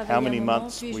 j'y ai How travaillé un many moment,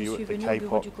 months puis were je you suis at the venu au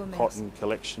bureau K-pop du commerce. cotton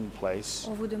collection place?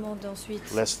 On vous demande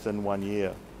ensuite Less than 1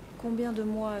 year. combien de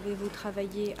mois avez-vous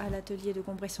travaillé à l'atelier de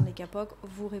compression des capocs?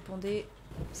 Vous répondez: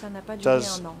 ça n'a pas duré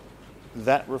Does un an.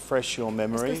 that refresh your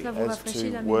memory cela vous as rafraîchit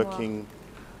to la mémoire? working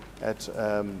at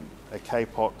a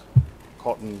K-pop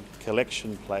cotton collection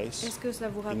place Est-ce que cela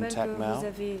vous in rappelle que Takmao? vous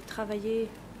avez travaillé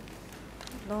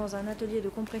dans un atelier de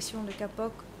compression de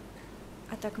capocs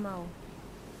à Takmao?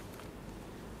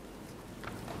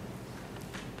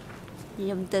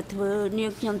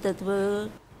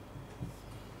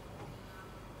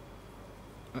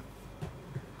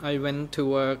 I went to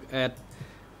work at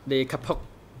the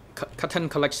cotton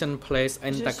collection place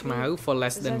in Takmao for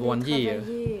less than 1 year.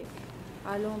 Travaillé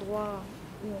à l'endroit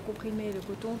où on comprimait le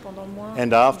coton pendant moins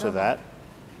And after d'un an. that,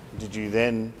 did you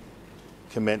then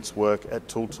commence work at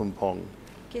Tultumpong?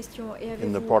 Question: et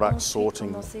in the avez-vous product ensuite sorting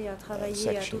commencé à travailler à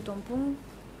section? Tultumpong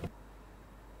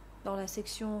dans la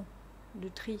section de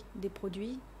tri des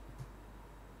produits?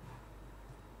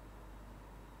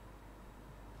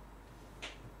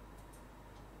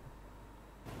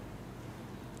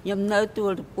 I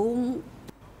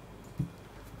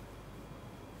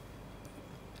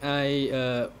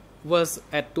was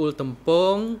at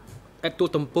Tultumpong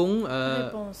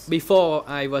Réponse: before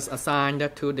I was assigned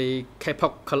to the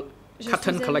K-pop je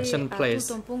cotton suis collection allée à place.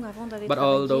 Tultumpong avant d'aller But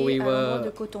although we travailler à l'endroit de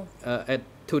were coton. at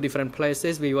two different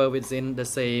places, we were within the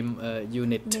same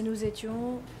unit. Mais nous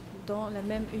étions dans la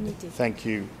même unité. Thank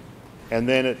you. And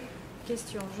then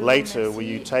Question: je later, vous were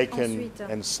you remercie. taken Ensuite,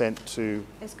 and sent to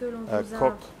est-ce que l'on vous a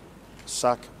Kok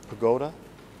Sak Pagoda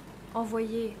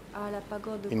envoyé à la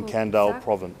pagode de in Kok Kandal Sak,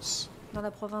 province? dans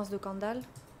la province de Kandal?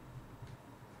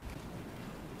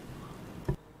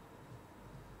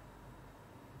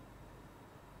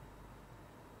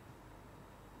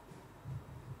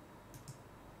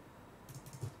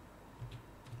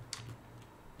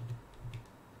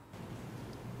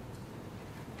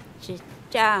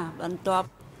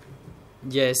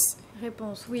 Yes.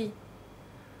 Réponse: oui.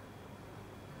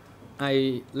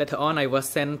 Later on I was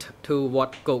sent to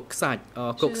Wat Kok Sat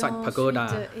or Kok J'ai Sat ensuite Pagoda.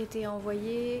 été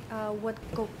envoyé à Wat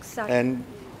Kok Sak. And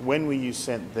when were you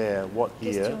sent there? What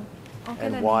year? Question: en quelle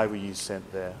And année why were you sent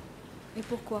there? et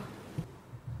pourquoi?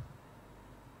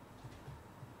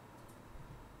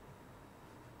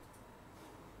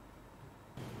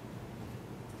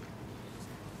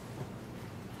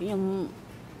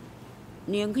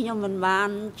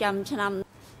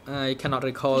 I cannot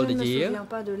recall Je the ne me year. souviens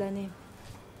pas de l'année.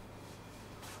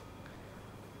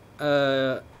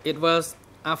 It was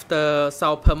after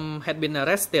Saupam had been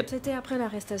arrested. C'était après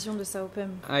l'arrestation de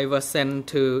Saupem. I was sent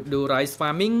to do rice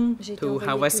farming, J'ai été to envoyé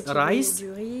harvest cultiver rice.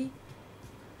 du riz,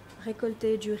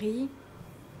 récolter du riz.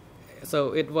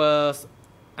 So it was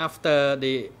after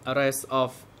the arrest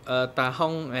of Ta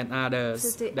Hong and others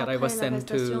C'était that I après was sent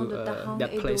l'arrestation to de Tahong that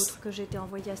et place. d'autres que j'ai été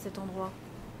envoyé à cet endroit.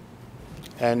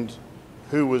 And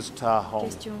who was Ta Hong?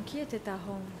 Question: qui était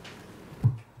Tahong?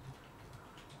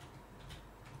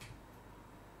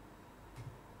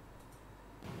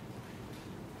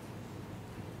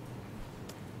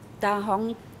 Ta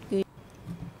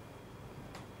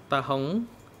Hong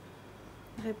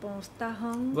Réponse: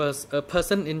 Tahong was a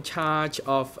person in charge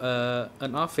of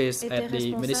an office était at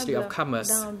the Ministry of responsable Commerce.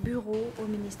 d'un bureau au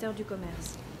ministère du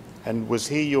Commerce. And was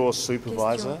he your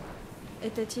supervisor? Question: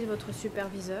 était-il votre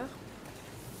superviseur?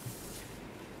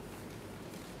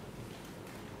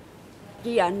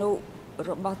 He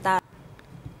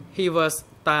was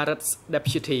Tarot's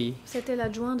deputy. C'était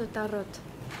l'adjoint de Tarot.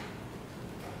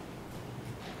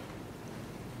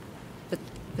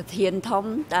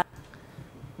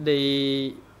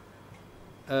 The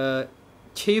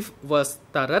chief was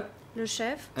Tarot. Le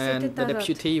chef, and c'était the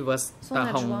deputy was Son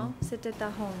Tahong. adjoint, c'était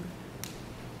Tahong.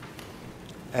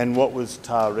 And what was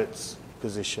Tarot's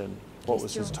position? What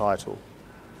was his title?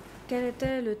 Quel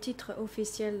était le titre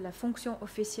officiel, la fonction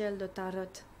officielle de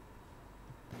Tarot?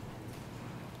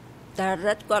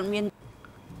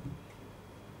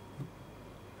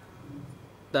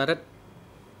 Tarot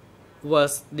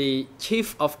was the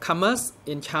chief of commerce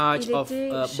in charge of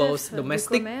both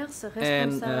domestic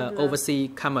and overseas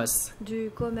commerce. Du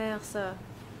commerce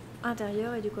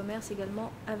intérieur et du commerce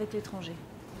également avec l'étranger.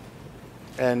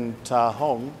 And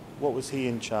Tahong, what was he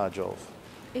in charge of?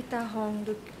 Et Tahong,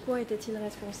 de quoi était-il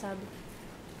responsable?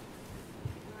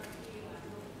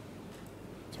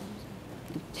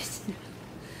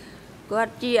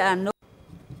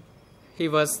 He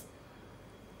was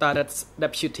Tarot's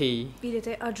deputy. Il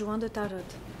était adjoint de Tarot.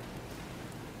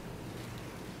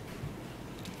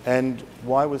 And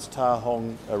why was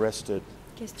Tahong arrested?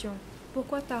 Question.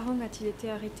 Pourquoi Tahong a-t-il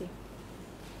été arrêté?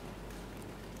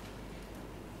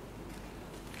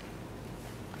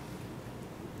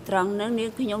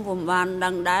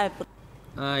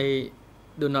 I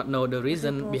do not know the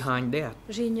reason Réponse. behind that.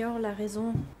 J'ignore la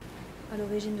raison à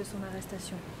l'origine de son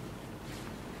arrestation.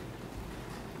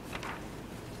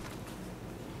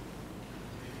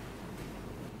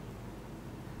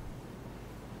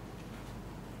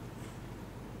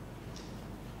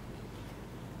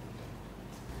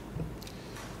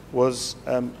 Was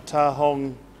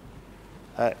Tahong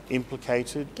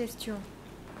implicated Question.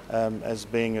 as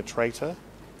being a traitor?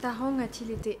 Tahong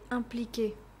a-t-il été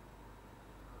impliqué?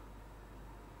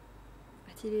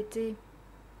 A-t-il été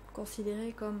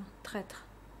considéré comme traître?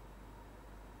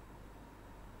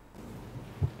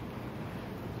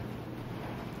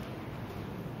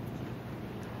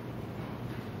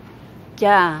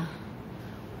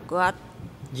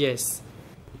 Yes.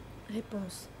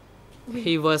 Réponse.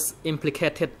 He was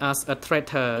implicated as a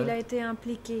traitor Il a été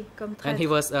impliqué comme and he traître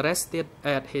was arrested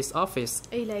at his office.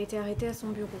 et il a été arrêté à son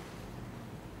bureau.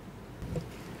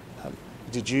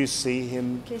 Did you see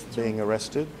him Question. being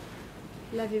arrested?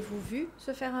 L'avez-vous vu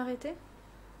se faire arrêter?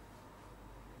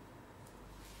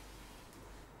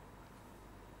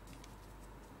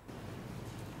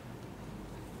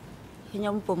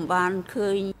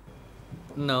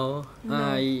 No,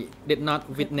 I did not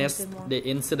witness the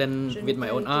incident Je with n'ai my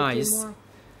pas own été eyes, témoin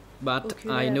but I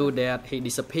oculaire knew that he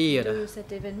disappeared. de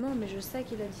cet événement, mais je sais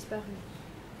qu'il a disparu.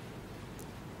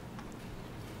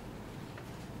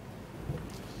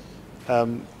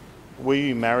 Were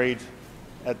you married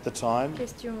at the time?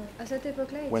 Question. À cette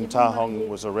époque-là, When étiez-vous Tahong marié?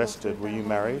 was arrested, Lorsque were you Tahong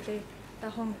married?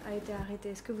 Tahong a été arrêté.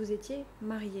 Est-ce que vous étiez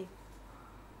marié?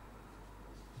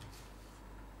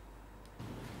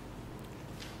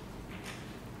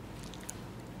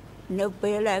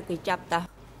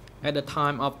 At the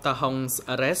time of Tahong's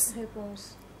arrest,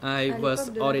 Réponse. I À was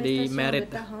l'époque de already l'arrestation de married.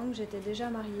 Tahong, j'étais déjà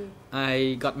mariée.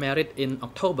 I got married in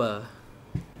October.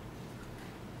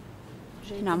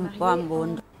 J'ai été mariée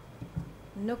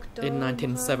en octobre In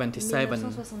 1977.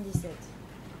 1977.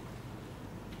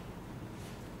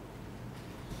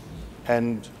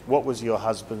 And what was your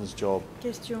husband's job?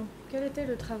 Question. Quel était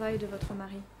le travail de votre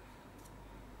mari?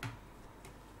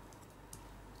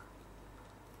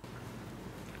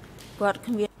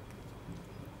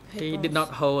 He did not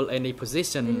hold any Il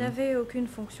position. n'avait aucune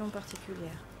fonction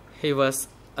particulière. He was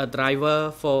a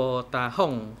driver for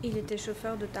Tahong. Il était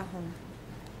chauffeur de Tahong.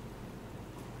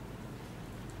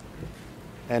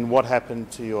 And what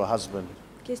happened to your husband?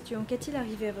 Question. Qu'est-il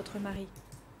arrivé à votre mari?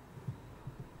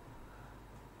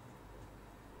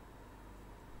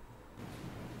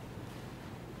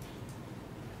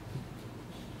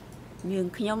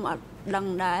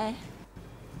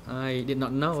 I did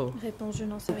not know. Réponse. Je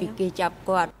n'en sais rien.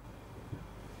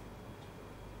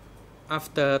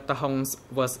 After Tahong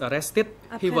was arrested,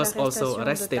 Après he was also l'arrestation de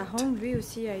arrested. Tahong, lui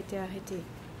aussi a été arrêté.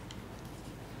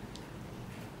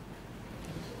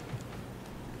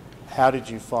 How did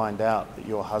you find out that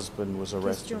your husband was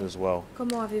arrested Question. as well?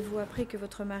 Comment avez-vous appris que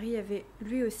votre mari avait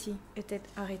lui aussi été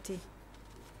arrêté?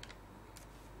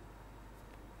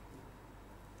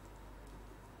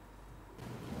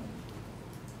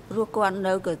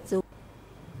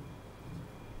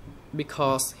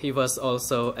 Because he was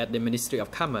also at the Ministry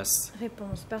of Commerce.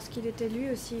 Réponse. Parce qu'il était lui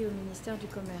aussi au ministère du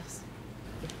Commerce.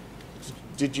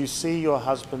 Did you see your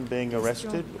husband being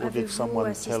arrested, Question. or did Avez-vous someone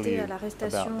tell assisté you à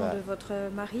l'arrestation about that? de votre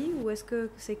mari ou est-ce que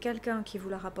c'est quelqu'un qui vous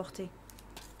l'a rapporté?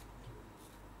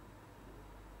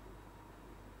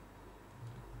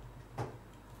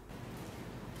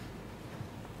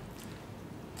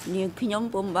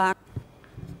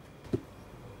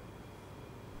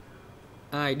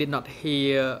 I did not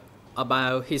hear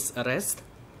about his arrest,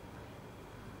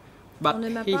 but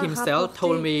he himself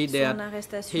told me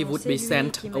that he would be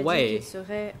sent away.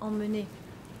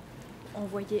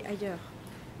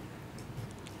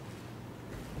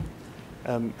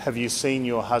 Have you seen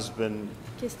your husband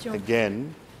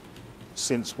again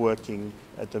since working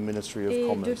at the Ministry of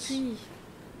Commerce? Depuis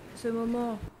ce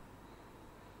moment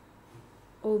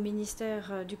au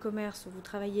ministère du Commerce où vous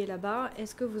travaillez là-bas,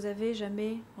 est-ce que vous avez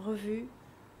jamais revu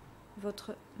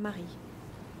votre mari?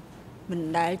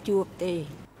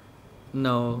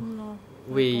 No, Non,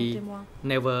 we racontez-moi.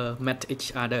 never met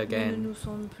each other Nous again. ne nous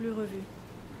sommes plus revus.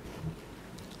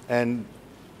 And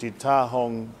did Ta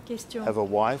Hong Question. have a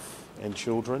wife and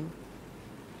children?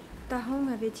 Ta Hong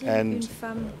avait-il And une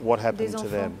femme, what happened des to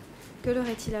enfants? them? Que leur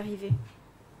est-il arrivé?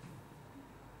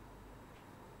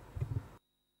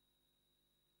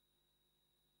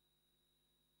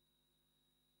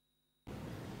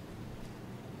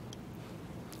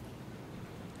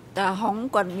 Ta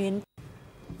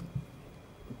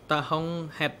Hong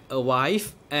had a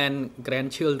wife and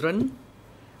grandchildren,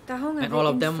 Ta Hong and avait all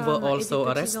of une them femme were et des also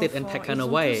arrested and petits-enfants. taken Ils ont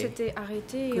away. tous été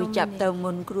arrêtés et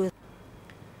emmenés.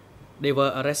 They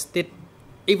were arrested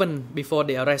even before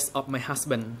the arrest of my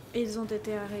husband. Ils ont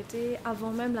été arrêtés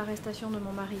avant même l'arrestation de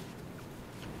mon mari.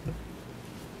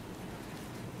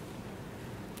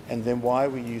 And then why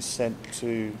were you sent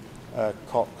to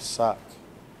Kok Sak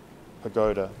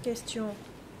Pagoda? Question.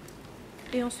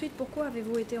 Et ensuite, pourquoi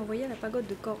avez-vous été envoyé à la pagode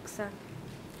de Kok Sak?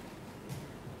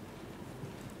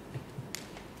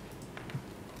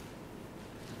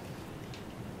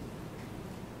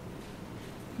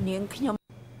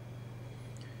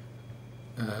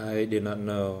 I did not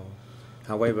know.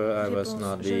 However, I was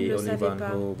not the only one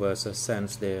who was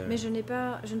sent there. Mais je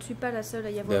ne suis pas la seule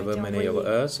à y avoir There été were many of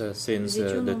envoyée, us since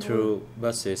the two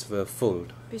buses were full.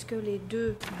 puisque les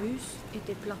deux bus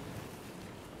étaient pleins.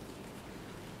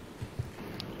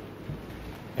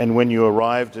 And when you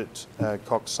arrived at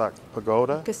Kok Sak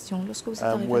Pagoda, Question. Lorsque vous êtes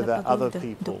arrivé were à la there other pagode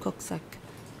de people Kok Sak,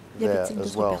 y there avait-il as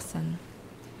d'autres well? personnes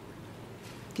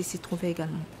qui s'y trouvaient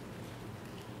également?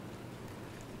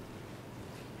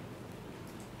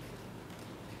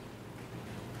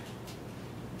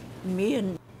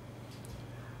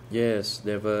 Yes,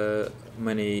 there were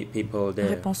many people there.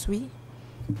 Réponse oui.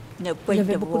 Il y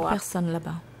avait beaucoup de personnes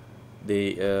là-bas.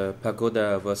 The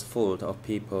pagoda was full of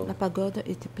people. La pagode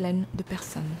était pleine de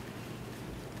personnes.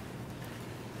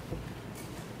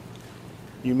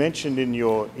 You mentioned in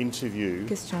your interview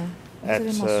Question. Vous at avez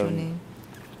mentionné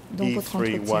dans votre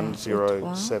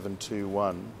entretien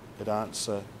E310721 at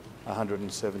answer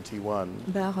 171,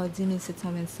 barre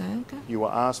 10725, you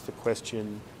were asked the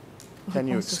question, can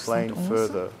you réponse explain 71,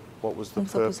 further what was the on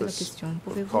vous a posé la purpose question, of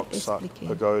pouvez-vous Kok Sak expliquer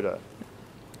Pagoda?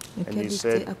 And you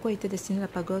said à quoi était destinée la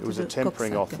pagode it was de a Kok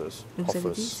tempering Sak? office. Vous avez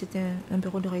dit que c'était un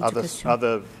bureau de rééducation.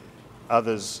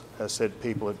 Others said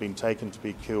people had been taken to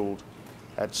be killed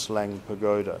at Slang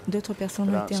Pagoda. D'autres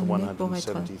personnes ont été Answer emmenées pour être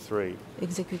 173.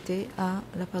 exécutées à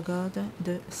la pagode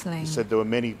de Slang. You said there were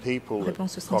many people at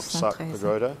Réponse Kok Sak 113.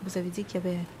 Pagoda, Vous avez dit qu'il y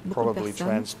avait beaucoup de probably personnes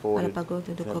à la transported pagode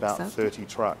de in Kok about Sak 30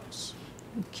 trucks.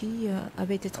 qui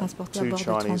avaient été transportés à Two bord de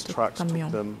Chinese 30 trucks took camions.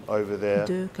 them over there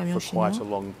Deux camions for quite a chinois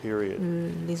long period.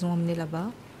 les ont emmenés là-bas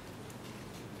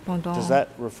pendant Does that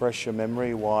refresh your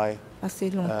memory why assez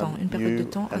longtemps, une période de you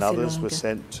temps and assez others were longue.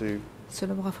 sent to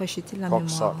Cela vous rafraîchit-il la Kok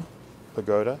Sak mémoire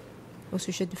Pagoda? au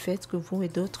sujet du fait que vous et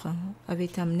d'autres avez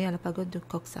été amenés à la pagode de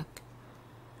Kok Sak?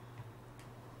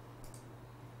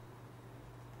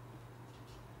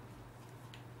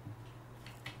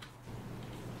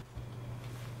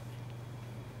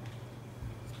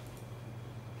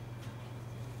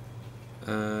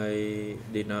 I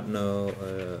did not know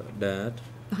that.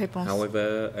 Réponse.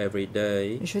 However, every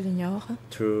day, Je l'ignore.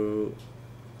 through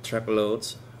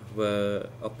truckloads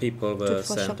of people were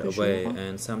Toutefois, sent chaque away, jour,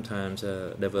 and sometimes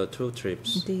there were 2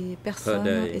 trips des personnes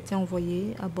day. étaient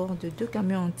envoyées à bord de 2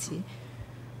 camions entiers.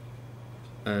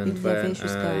 And Il y avait when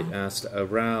jusqu'à I asked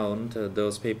around,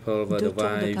 those people were the 2 tours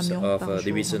de wives camions of par jour.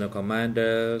 divisional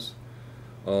commanders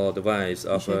or the wives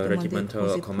of J'ai demandé aux regimental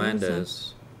épouses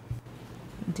commanders.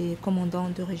 des commandants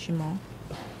de régiment.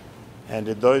 And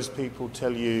did those people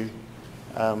tell you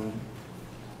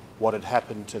what had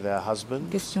happened to their husbands?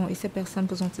 Question. Et ces personnes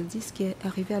vous ont-ils dit ce qui est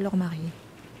arrivé à leur mari?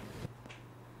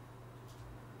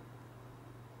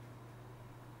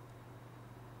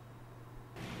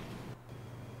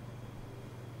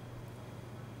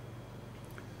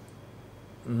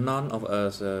 None of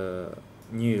us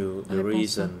knew the Réponse.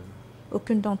 reason.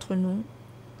 Aucune d'entre nous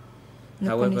ne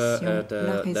However, connaissions at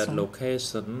la that raison.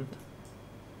 location,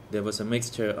 there was a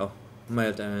mixture of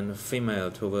male and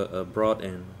female toward a broad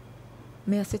end.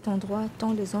 Mais à cet endroit,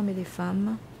 tant les hommes et les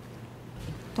femmes,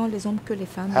 tant les hommes que les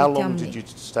femmes How étaient long amenés. did you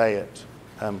stay at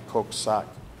Koksak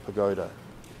Pagoda?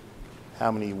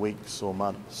 How many weeks or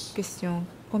months? Question.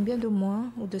 Combien de mois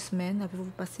ou de semaines avez-vous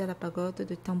passé à la pagode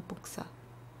de Tampoksa?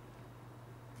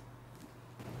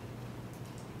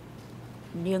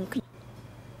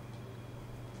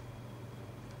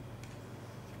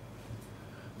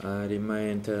 I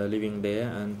remained living there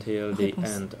until the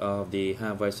end of the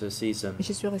harvest season.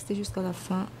 Je suis resté jusqu'à la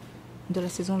fin de la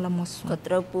saison de la moisson.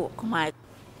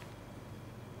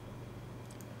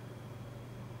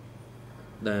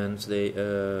 Then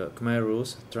the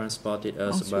Khmerus transported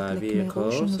us Ensuite, by les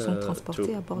Khmerus vehicles nous ont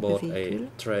transportés à to bord de board a véhicules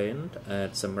train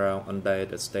at Samrao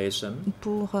Andait station,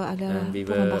 pour and we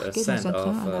pour were embarquer sent dans un train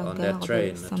off à la on gare that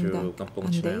train de to Samda Kampong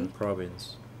Andei, Chhnang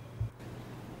province.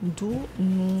 d'où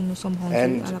nous nous sommes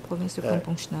rendus à la province de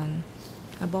Kampong Chhnang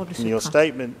à bord de ce In your train.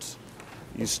 statement,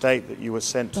 you state that you were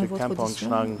sent Dans to votre Kampong audition,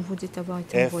 Chhnang vous dites avoir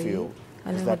été envoyé airfield.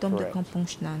 à Is that l'aérodrome de correct? Kampong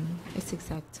Chhnang. Est-ce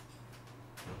exact?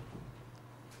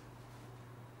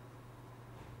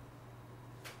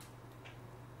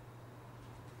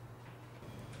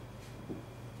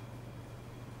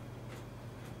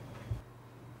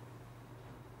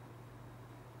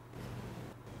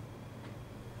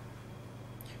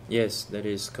 Yes, that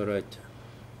is correct.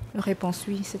 Réponse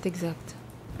oui, c'est exact.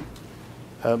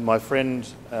 My friend,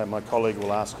 my colleague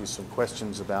will ask you some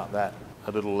questions about that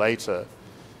a little later.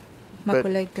 Ma But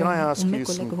collègue can I ask ou mes you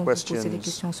collègues some vont vous poser des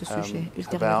questions questions à ce sujet about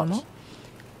ultérieurement.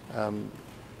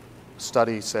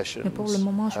 study sessions Mais pour le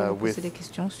moment, je vais vous poser with, des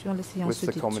questions sur les séances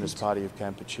with the Communist d'études Party of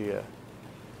Kampuchea?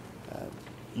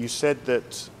 You said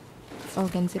that,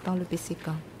 organisées par le PCK.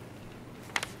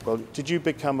 well, did you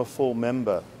become a full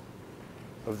member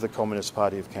of the Communist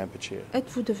Party of Kampuchea?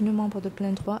 Êtes-vous devenu membre de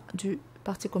plein droit du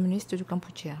Parti communiste du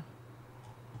Kampuchea?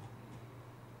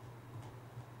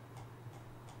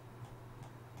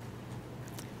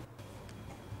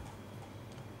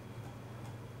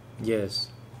 Yes.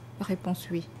 Réponse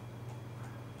oui.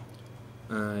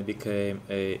 I became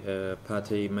a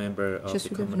party member of Je the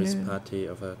suis Communist devenu Party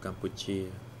of Cambodia.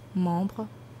 Membre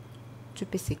du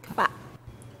PCK.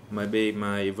 Maybe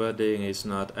my wording is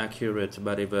not accurate,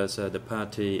 but it was the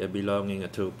party belonging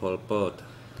to Pol Pot.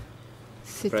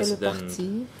 C'était le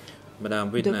parti Madame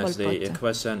de Pol Witness, the Pot.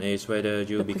 question is whether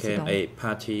you Le became président. a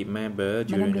party member Madame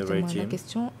during le the témoin, la regime.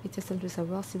 question était celle de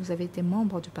savoir si vous avez été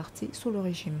membre du parti sous le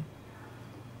régime.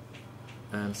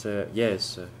 Answer,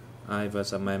 yes, I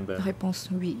was a member. Réponse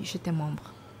oui, j'étais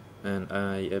membre. And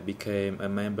I became a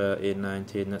member in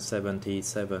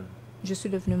 1977. Je suis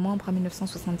devenu membre en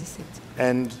 1977.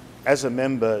 And as a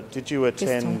member, did you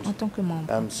Question, attend en tant que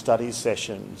membre, study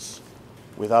sessions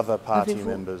with other party avez-vous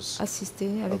members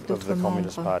assisté avec of d'autres the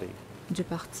Communist membres Party? du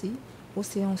parti aux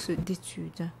séances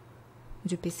d'études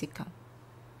du PCK?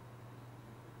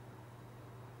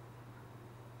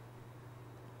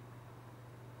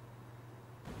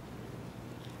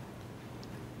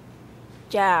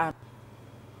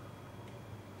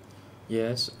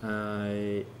 Yes,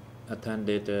 I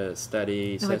attended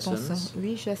study Réponse sessions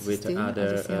oui, j'ai with assisté à des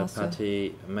other séances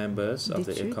party members of the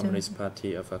d'études Communist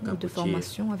Party of ou de Cambodia.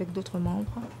 formation avec d'autres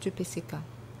membres du PCK.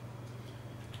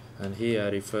 And here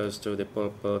refers to the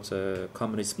Pol Pot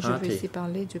Communist Je veux Party. ici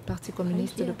parler du Parti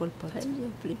communiste de Pol Pot.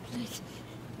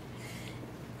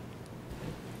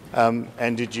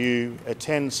 And did you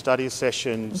attend study Une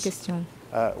sessions question.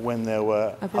 when there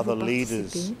were other Avez-vous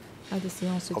leaders participé à des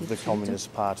séances of the d'études Communist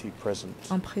Party present?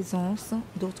 en présence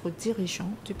d'autres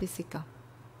dirigeants du PCK?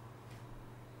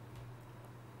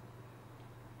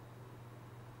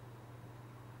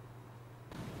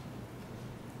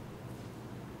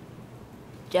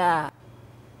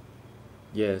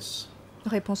 Yes,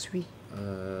 Réponse oui.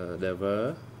 there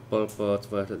were. Pol Pot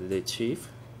was the chief,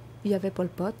 Il y avait Pol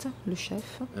Pot, le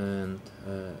chef, and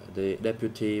the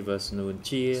deputy was Nuon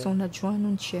Chea, son adjoint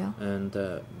Nuon Chea, and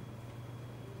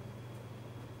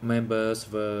members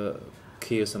were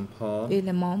Khieu Samphan et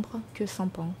les membres que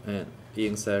Sampan and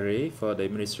Ieng Sari for the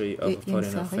Ministry of et Foreign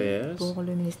Ieng Sari Affairs, pour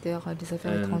le ministère des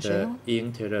Affaires and étrangères,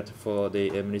 Ieng Theret for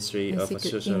the Ministry ainsi of que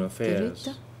Social Ieng Affairs.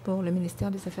 Theret pour le ministère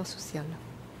des Affaires sociales.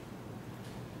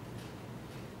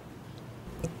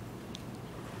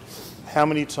 How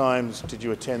many times did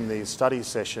you attend these study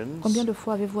sessions Combien de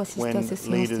fois avez-vous assisté à when ces séances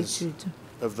leaders d'études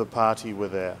of the party were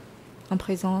there? en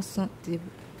présence des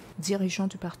dirigeants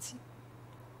du parti?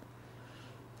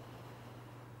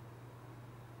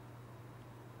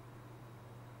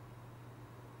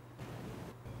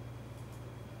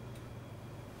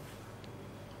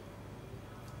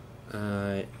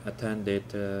 I I attended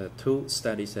 2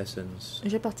 study sessions.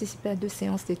 J'ai participé à 2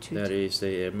 séances d'études. That is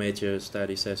the major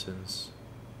study sessions.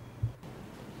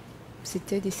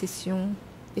 C'était des sessions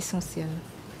essentielles.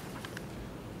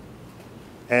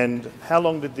 And how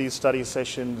long did these study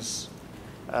sessions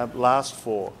last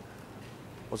for?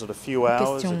 Was it a few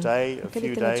hours, a day, a few days, a week? Quelle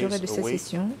était la durée de ces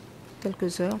sessions?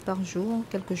 Quelques heures par jour,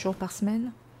 quelques jours par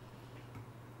semaine?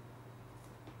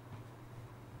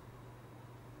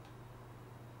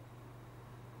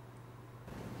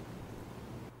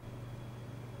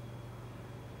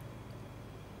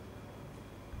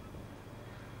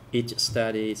 Each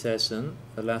study session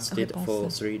lasted for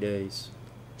 3 days.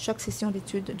 Chaque session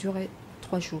d'études durait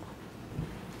 3 jours.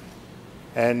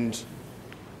 And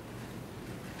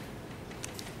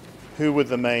who were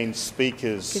the main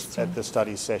speakers at the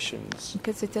study sessions?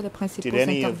 Quels étaient les principaux Did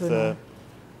any of the intervenants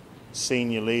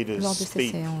senior leaders lors de ces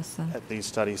speak séances? at these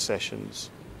study sessions?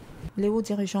 Les hauts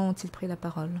dirigeants ont-ils pris la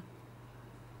parole?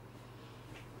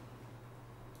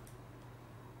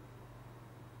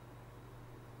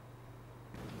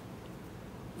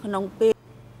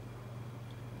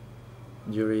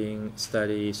 During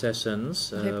study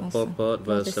sessions, Pol Pot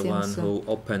was the one who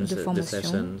opened the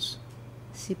sessions.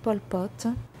 C'est Pol Pot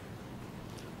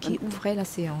qui ouvrait la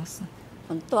séance.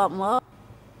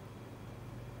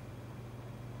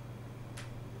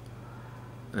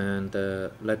 And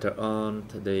later on,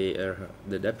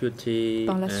 the deputy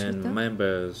and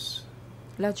members,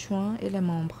 l'adjoint et les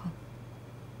membres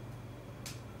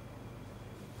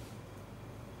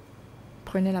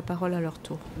prenaient la parole à leur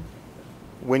tour.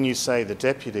 When you say the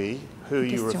deputy, who are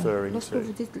you referring Lorsque to?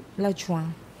 vous dites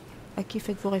l'adjoint, à qui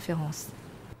faites-vous référence?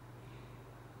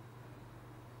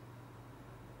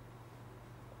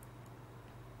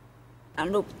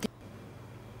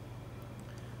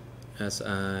 As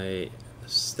I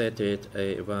stated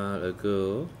a while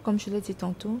ago, comme je l'ai dit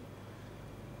tantôt,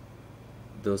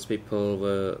 those people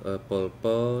were Pol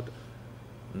Pot,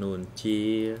 Nuon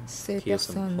Chea, ces Khieu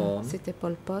personnes, Samphan, c'était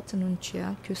Pol Pot, Nuon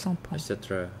Chea, Khieu Samphan,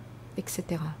 etc.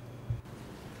 etc.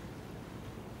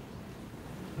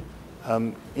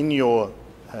 In your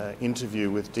interview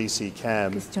with DC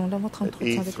Cam Question, dans votre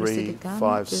entretien avec le CDCAM,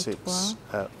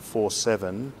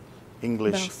 E35647,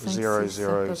 English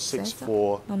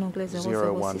 0064 en anglais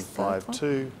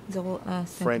 0152,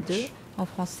 0152, en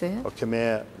français, or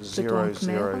Khmer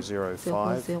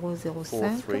 0005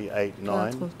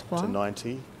 4389 to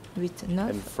 90, 89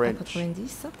 and French 90,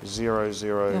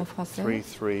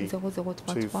 0033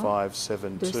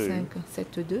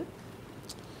 2572.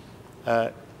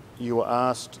 You were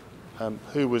asked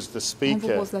who was the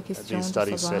speaker at these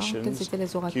study sessions,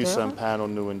 Khieu Samphan or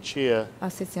Nuon Chea,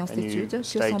 and you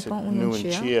stated Nuon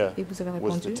Chea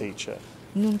was the teacher.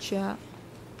 Nuon Chea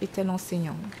était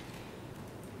l'enseignant.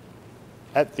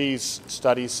 At these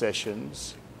study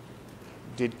sessions,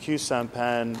 did Khieu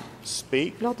Samphan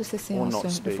speak Lors de ces or not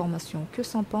séances de speak? formation, Khieu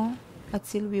Samphan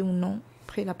a-t-il, oui ou non,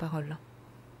 pris la parole?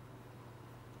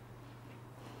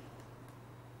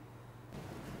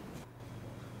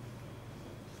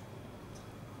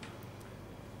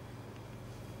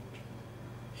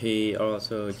 He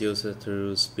also used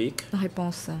to speak.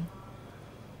 Réponse.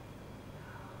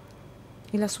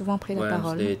 Il a souvent pris la When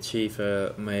parole. the chief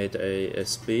made a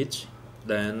speech,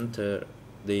 then the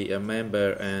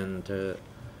member and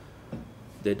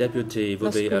the deputy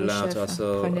would be allowed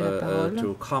also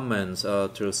to comment or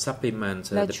to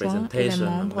supplement the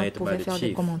presentation made by the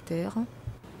chief.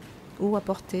 Ou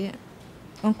apporter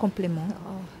un complément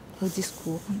au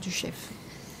discours du chef.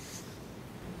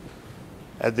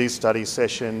 At these study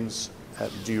sessions,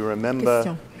 do you remember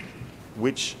Question.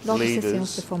 which Lors de ces leaders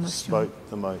séances de formation, spoke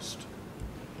the most?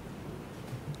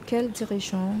 quel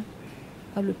dirigeant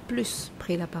a le plus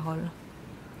pris la parole?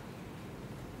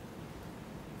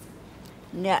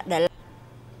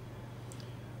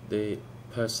 The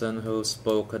person who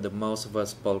spoke the most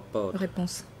was Pol Pot.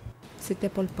 Réponse. C'était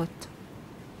Pol Pot.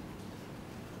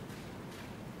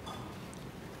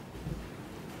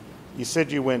 You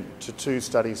said you went to 2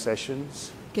 study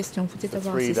sessions Question. Vous dites for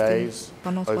avoir 3 assisté days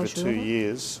pendant 3 over jours 2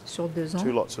 years, sur 2 ans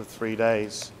 2 lots of 3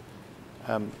 days.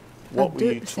 à What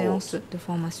were you 2 séances taught de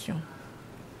formation.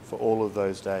 for all of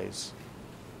those days?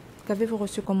 Qu'avez-vous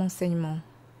reçu comme enseignement?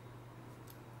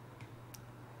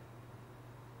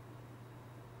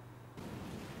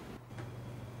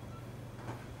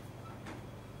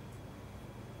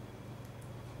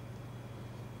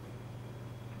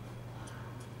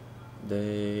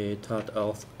 They taught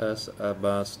us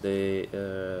about the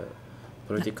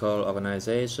political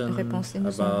organization, Réponse. Ils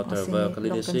nous ont about enseigné work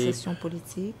leadership, l'organisation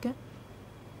politique,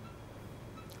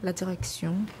 la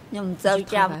direction du Nhung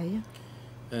travail,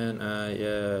 And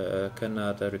I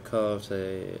cannot recall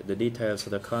the details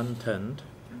of the content.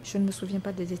 Je ne me souviens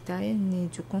pas des détails ni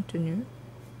du contenu.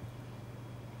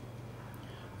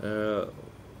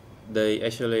 They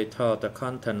actually taught the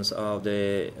contents of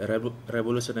the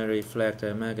revolutionary flag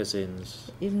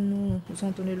magazines. Ils nous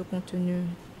ont donné le contenu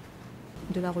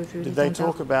de la revue. Did they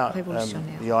talk about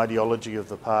the ideology of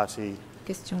the party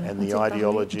and the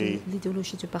ideology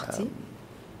l'idéologie du parti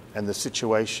and the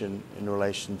situation in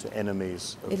relation to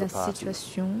enemies of et the la party?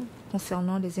 situation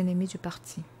concernant les ennemis du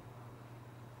parti?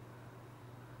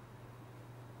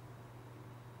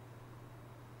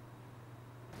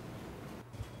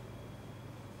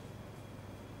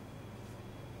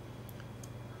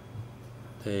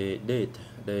 They did.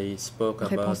 They spoke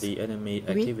about the enemy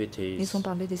activities. Ils ont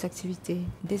parlé des activités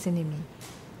des ennemis.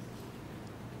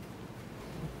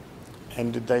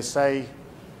 And did they say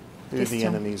who the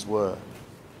enemies were?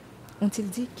 Ont-ils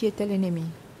dit qui était l'ennemi?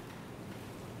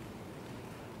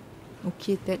 Ou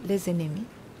qui étaient les ennemis?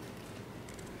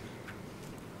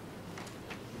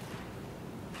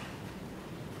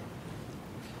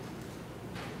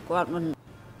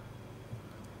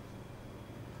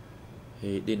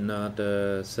 He did not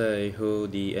say who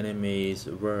the enemies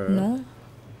were. Non,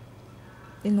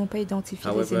 ils n'ont pas identifié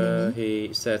les However, ennemis.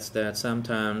 he said that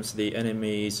sometimes the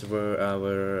enemies were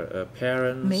our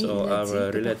parents or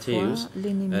our relatives,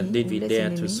 and did we dare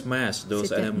to smash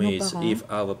those enemies if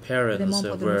our parents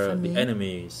were the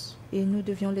enemies? Et nous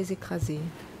devions les écraser,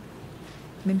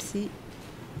 même si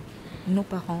nos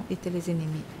parents étaient les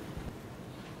ennemis.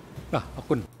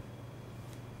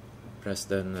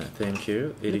 President, thank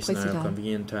you. It is now a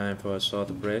convenient time for a short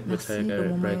break. We'll take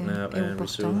a break now and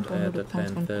resume at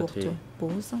 10:30.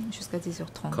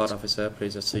 Court officer,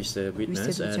 please assist the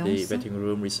witness at the waiting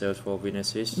room reserved for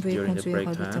witnesses during the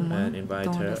break time and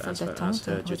invite her as well as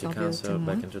her duty counsel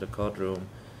back into the courtroom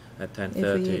at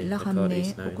 10:30. The court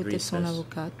is now in recess.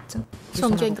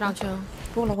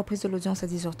 Pour la reprise de l'audience à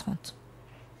 10h30.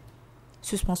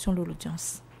 Suspension de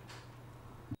l'audience.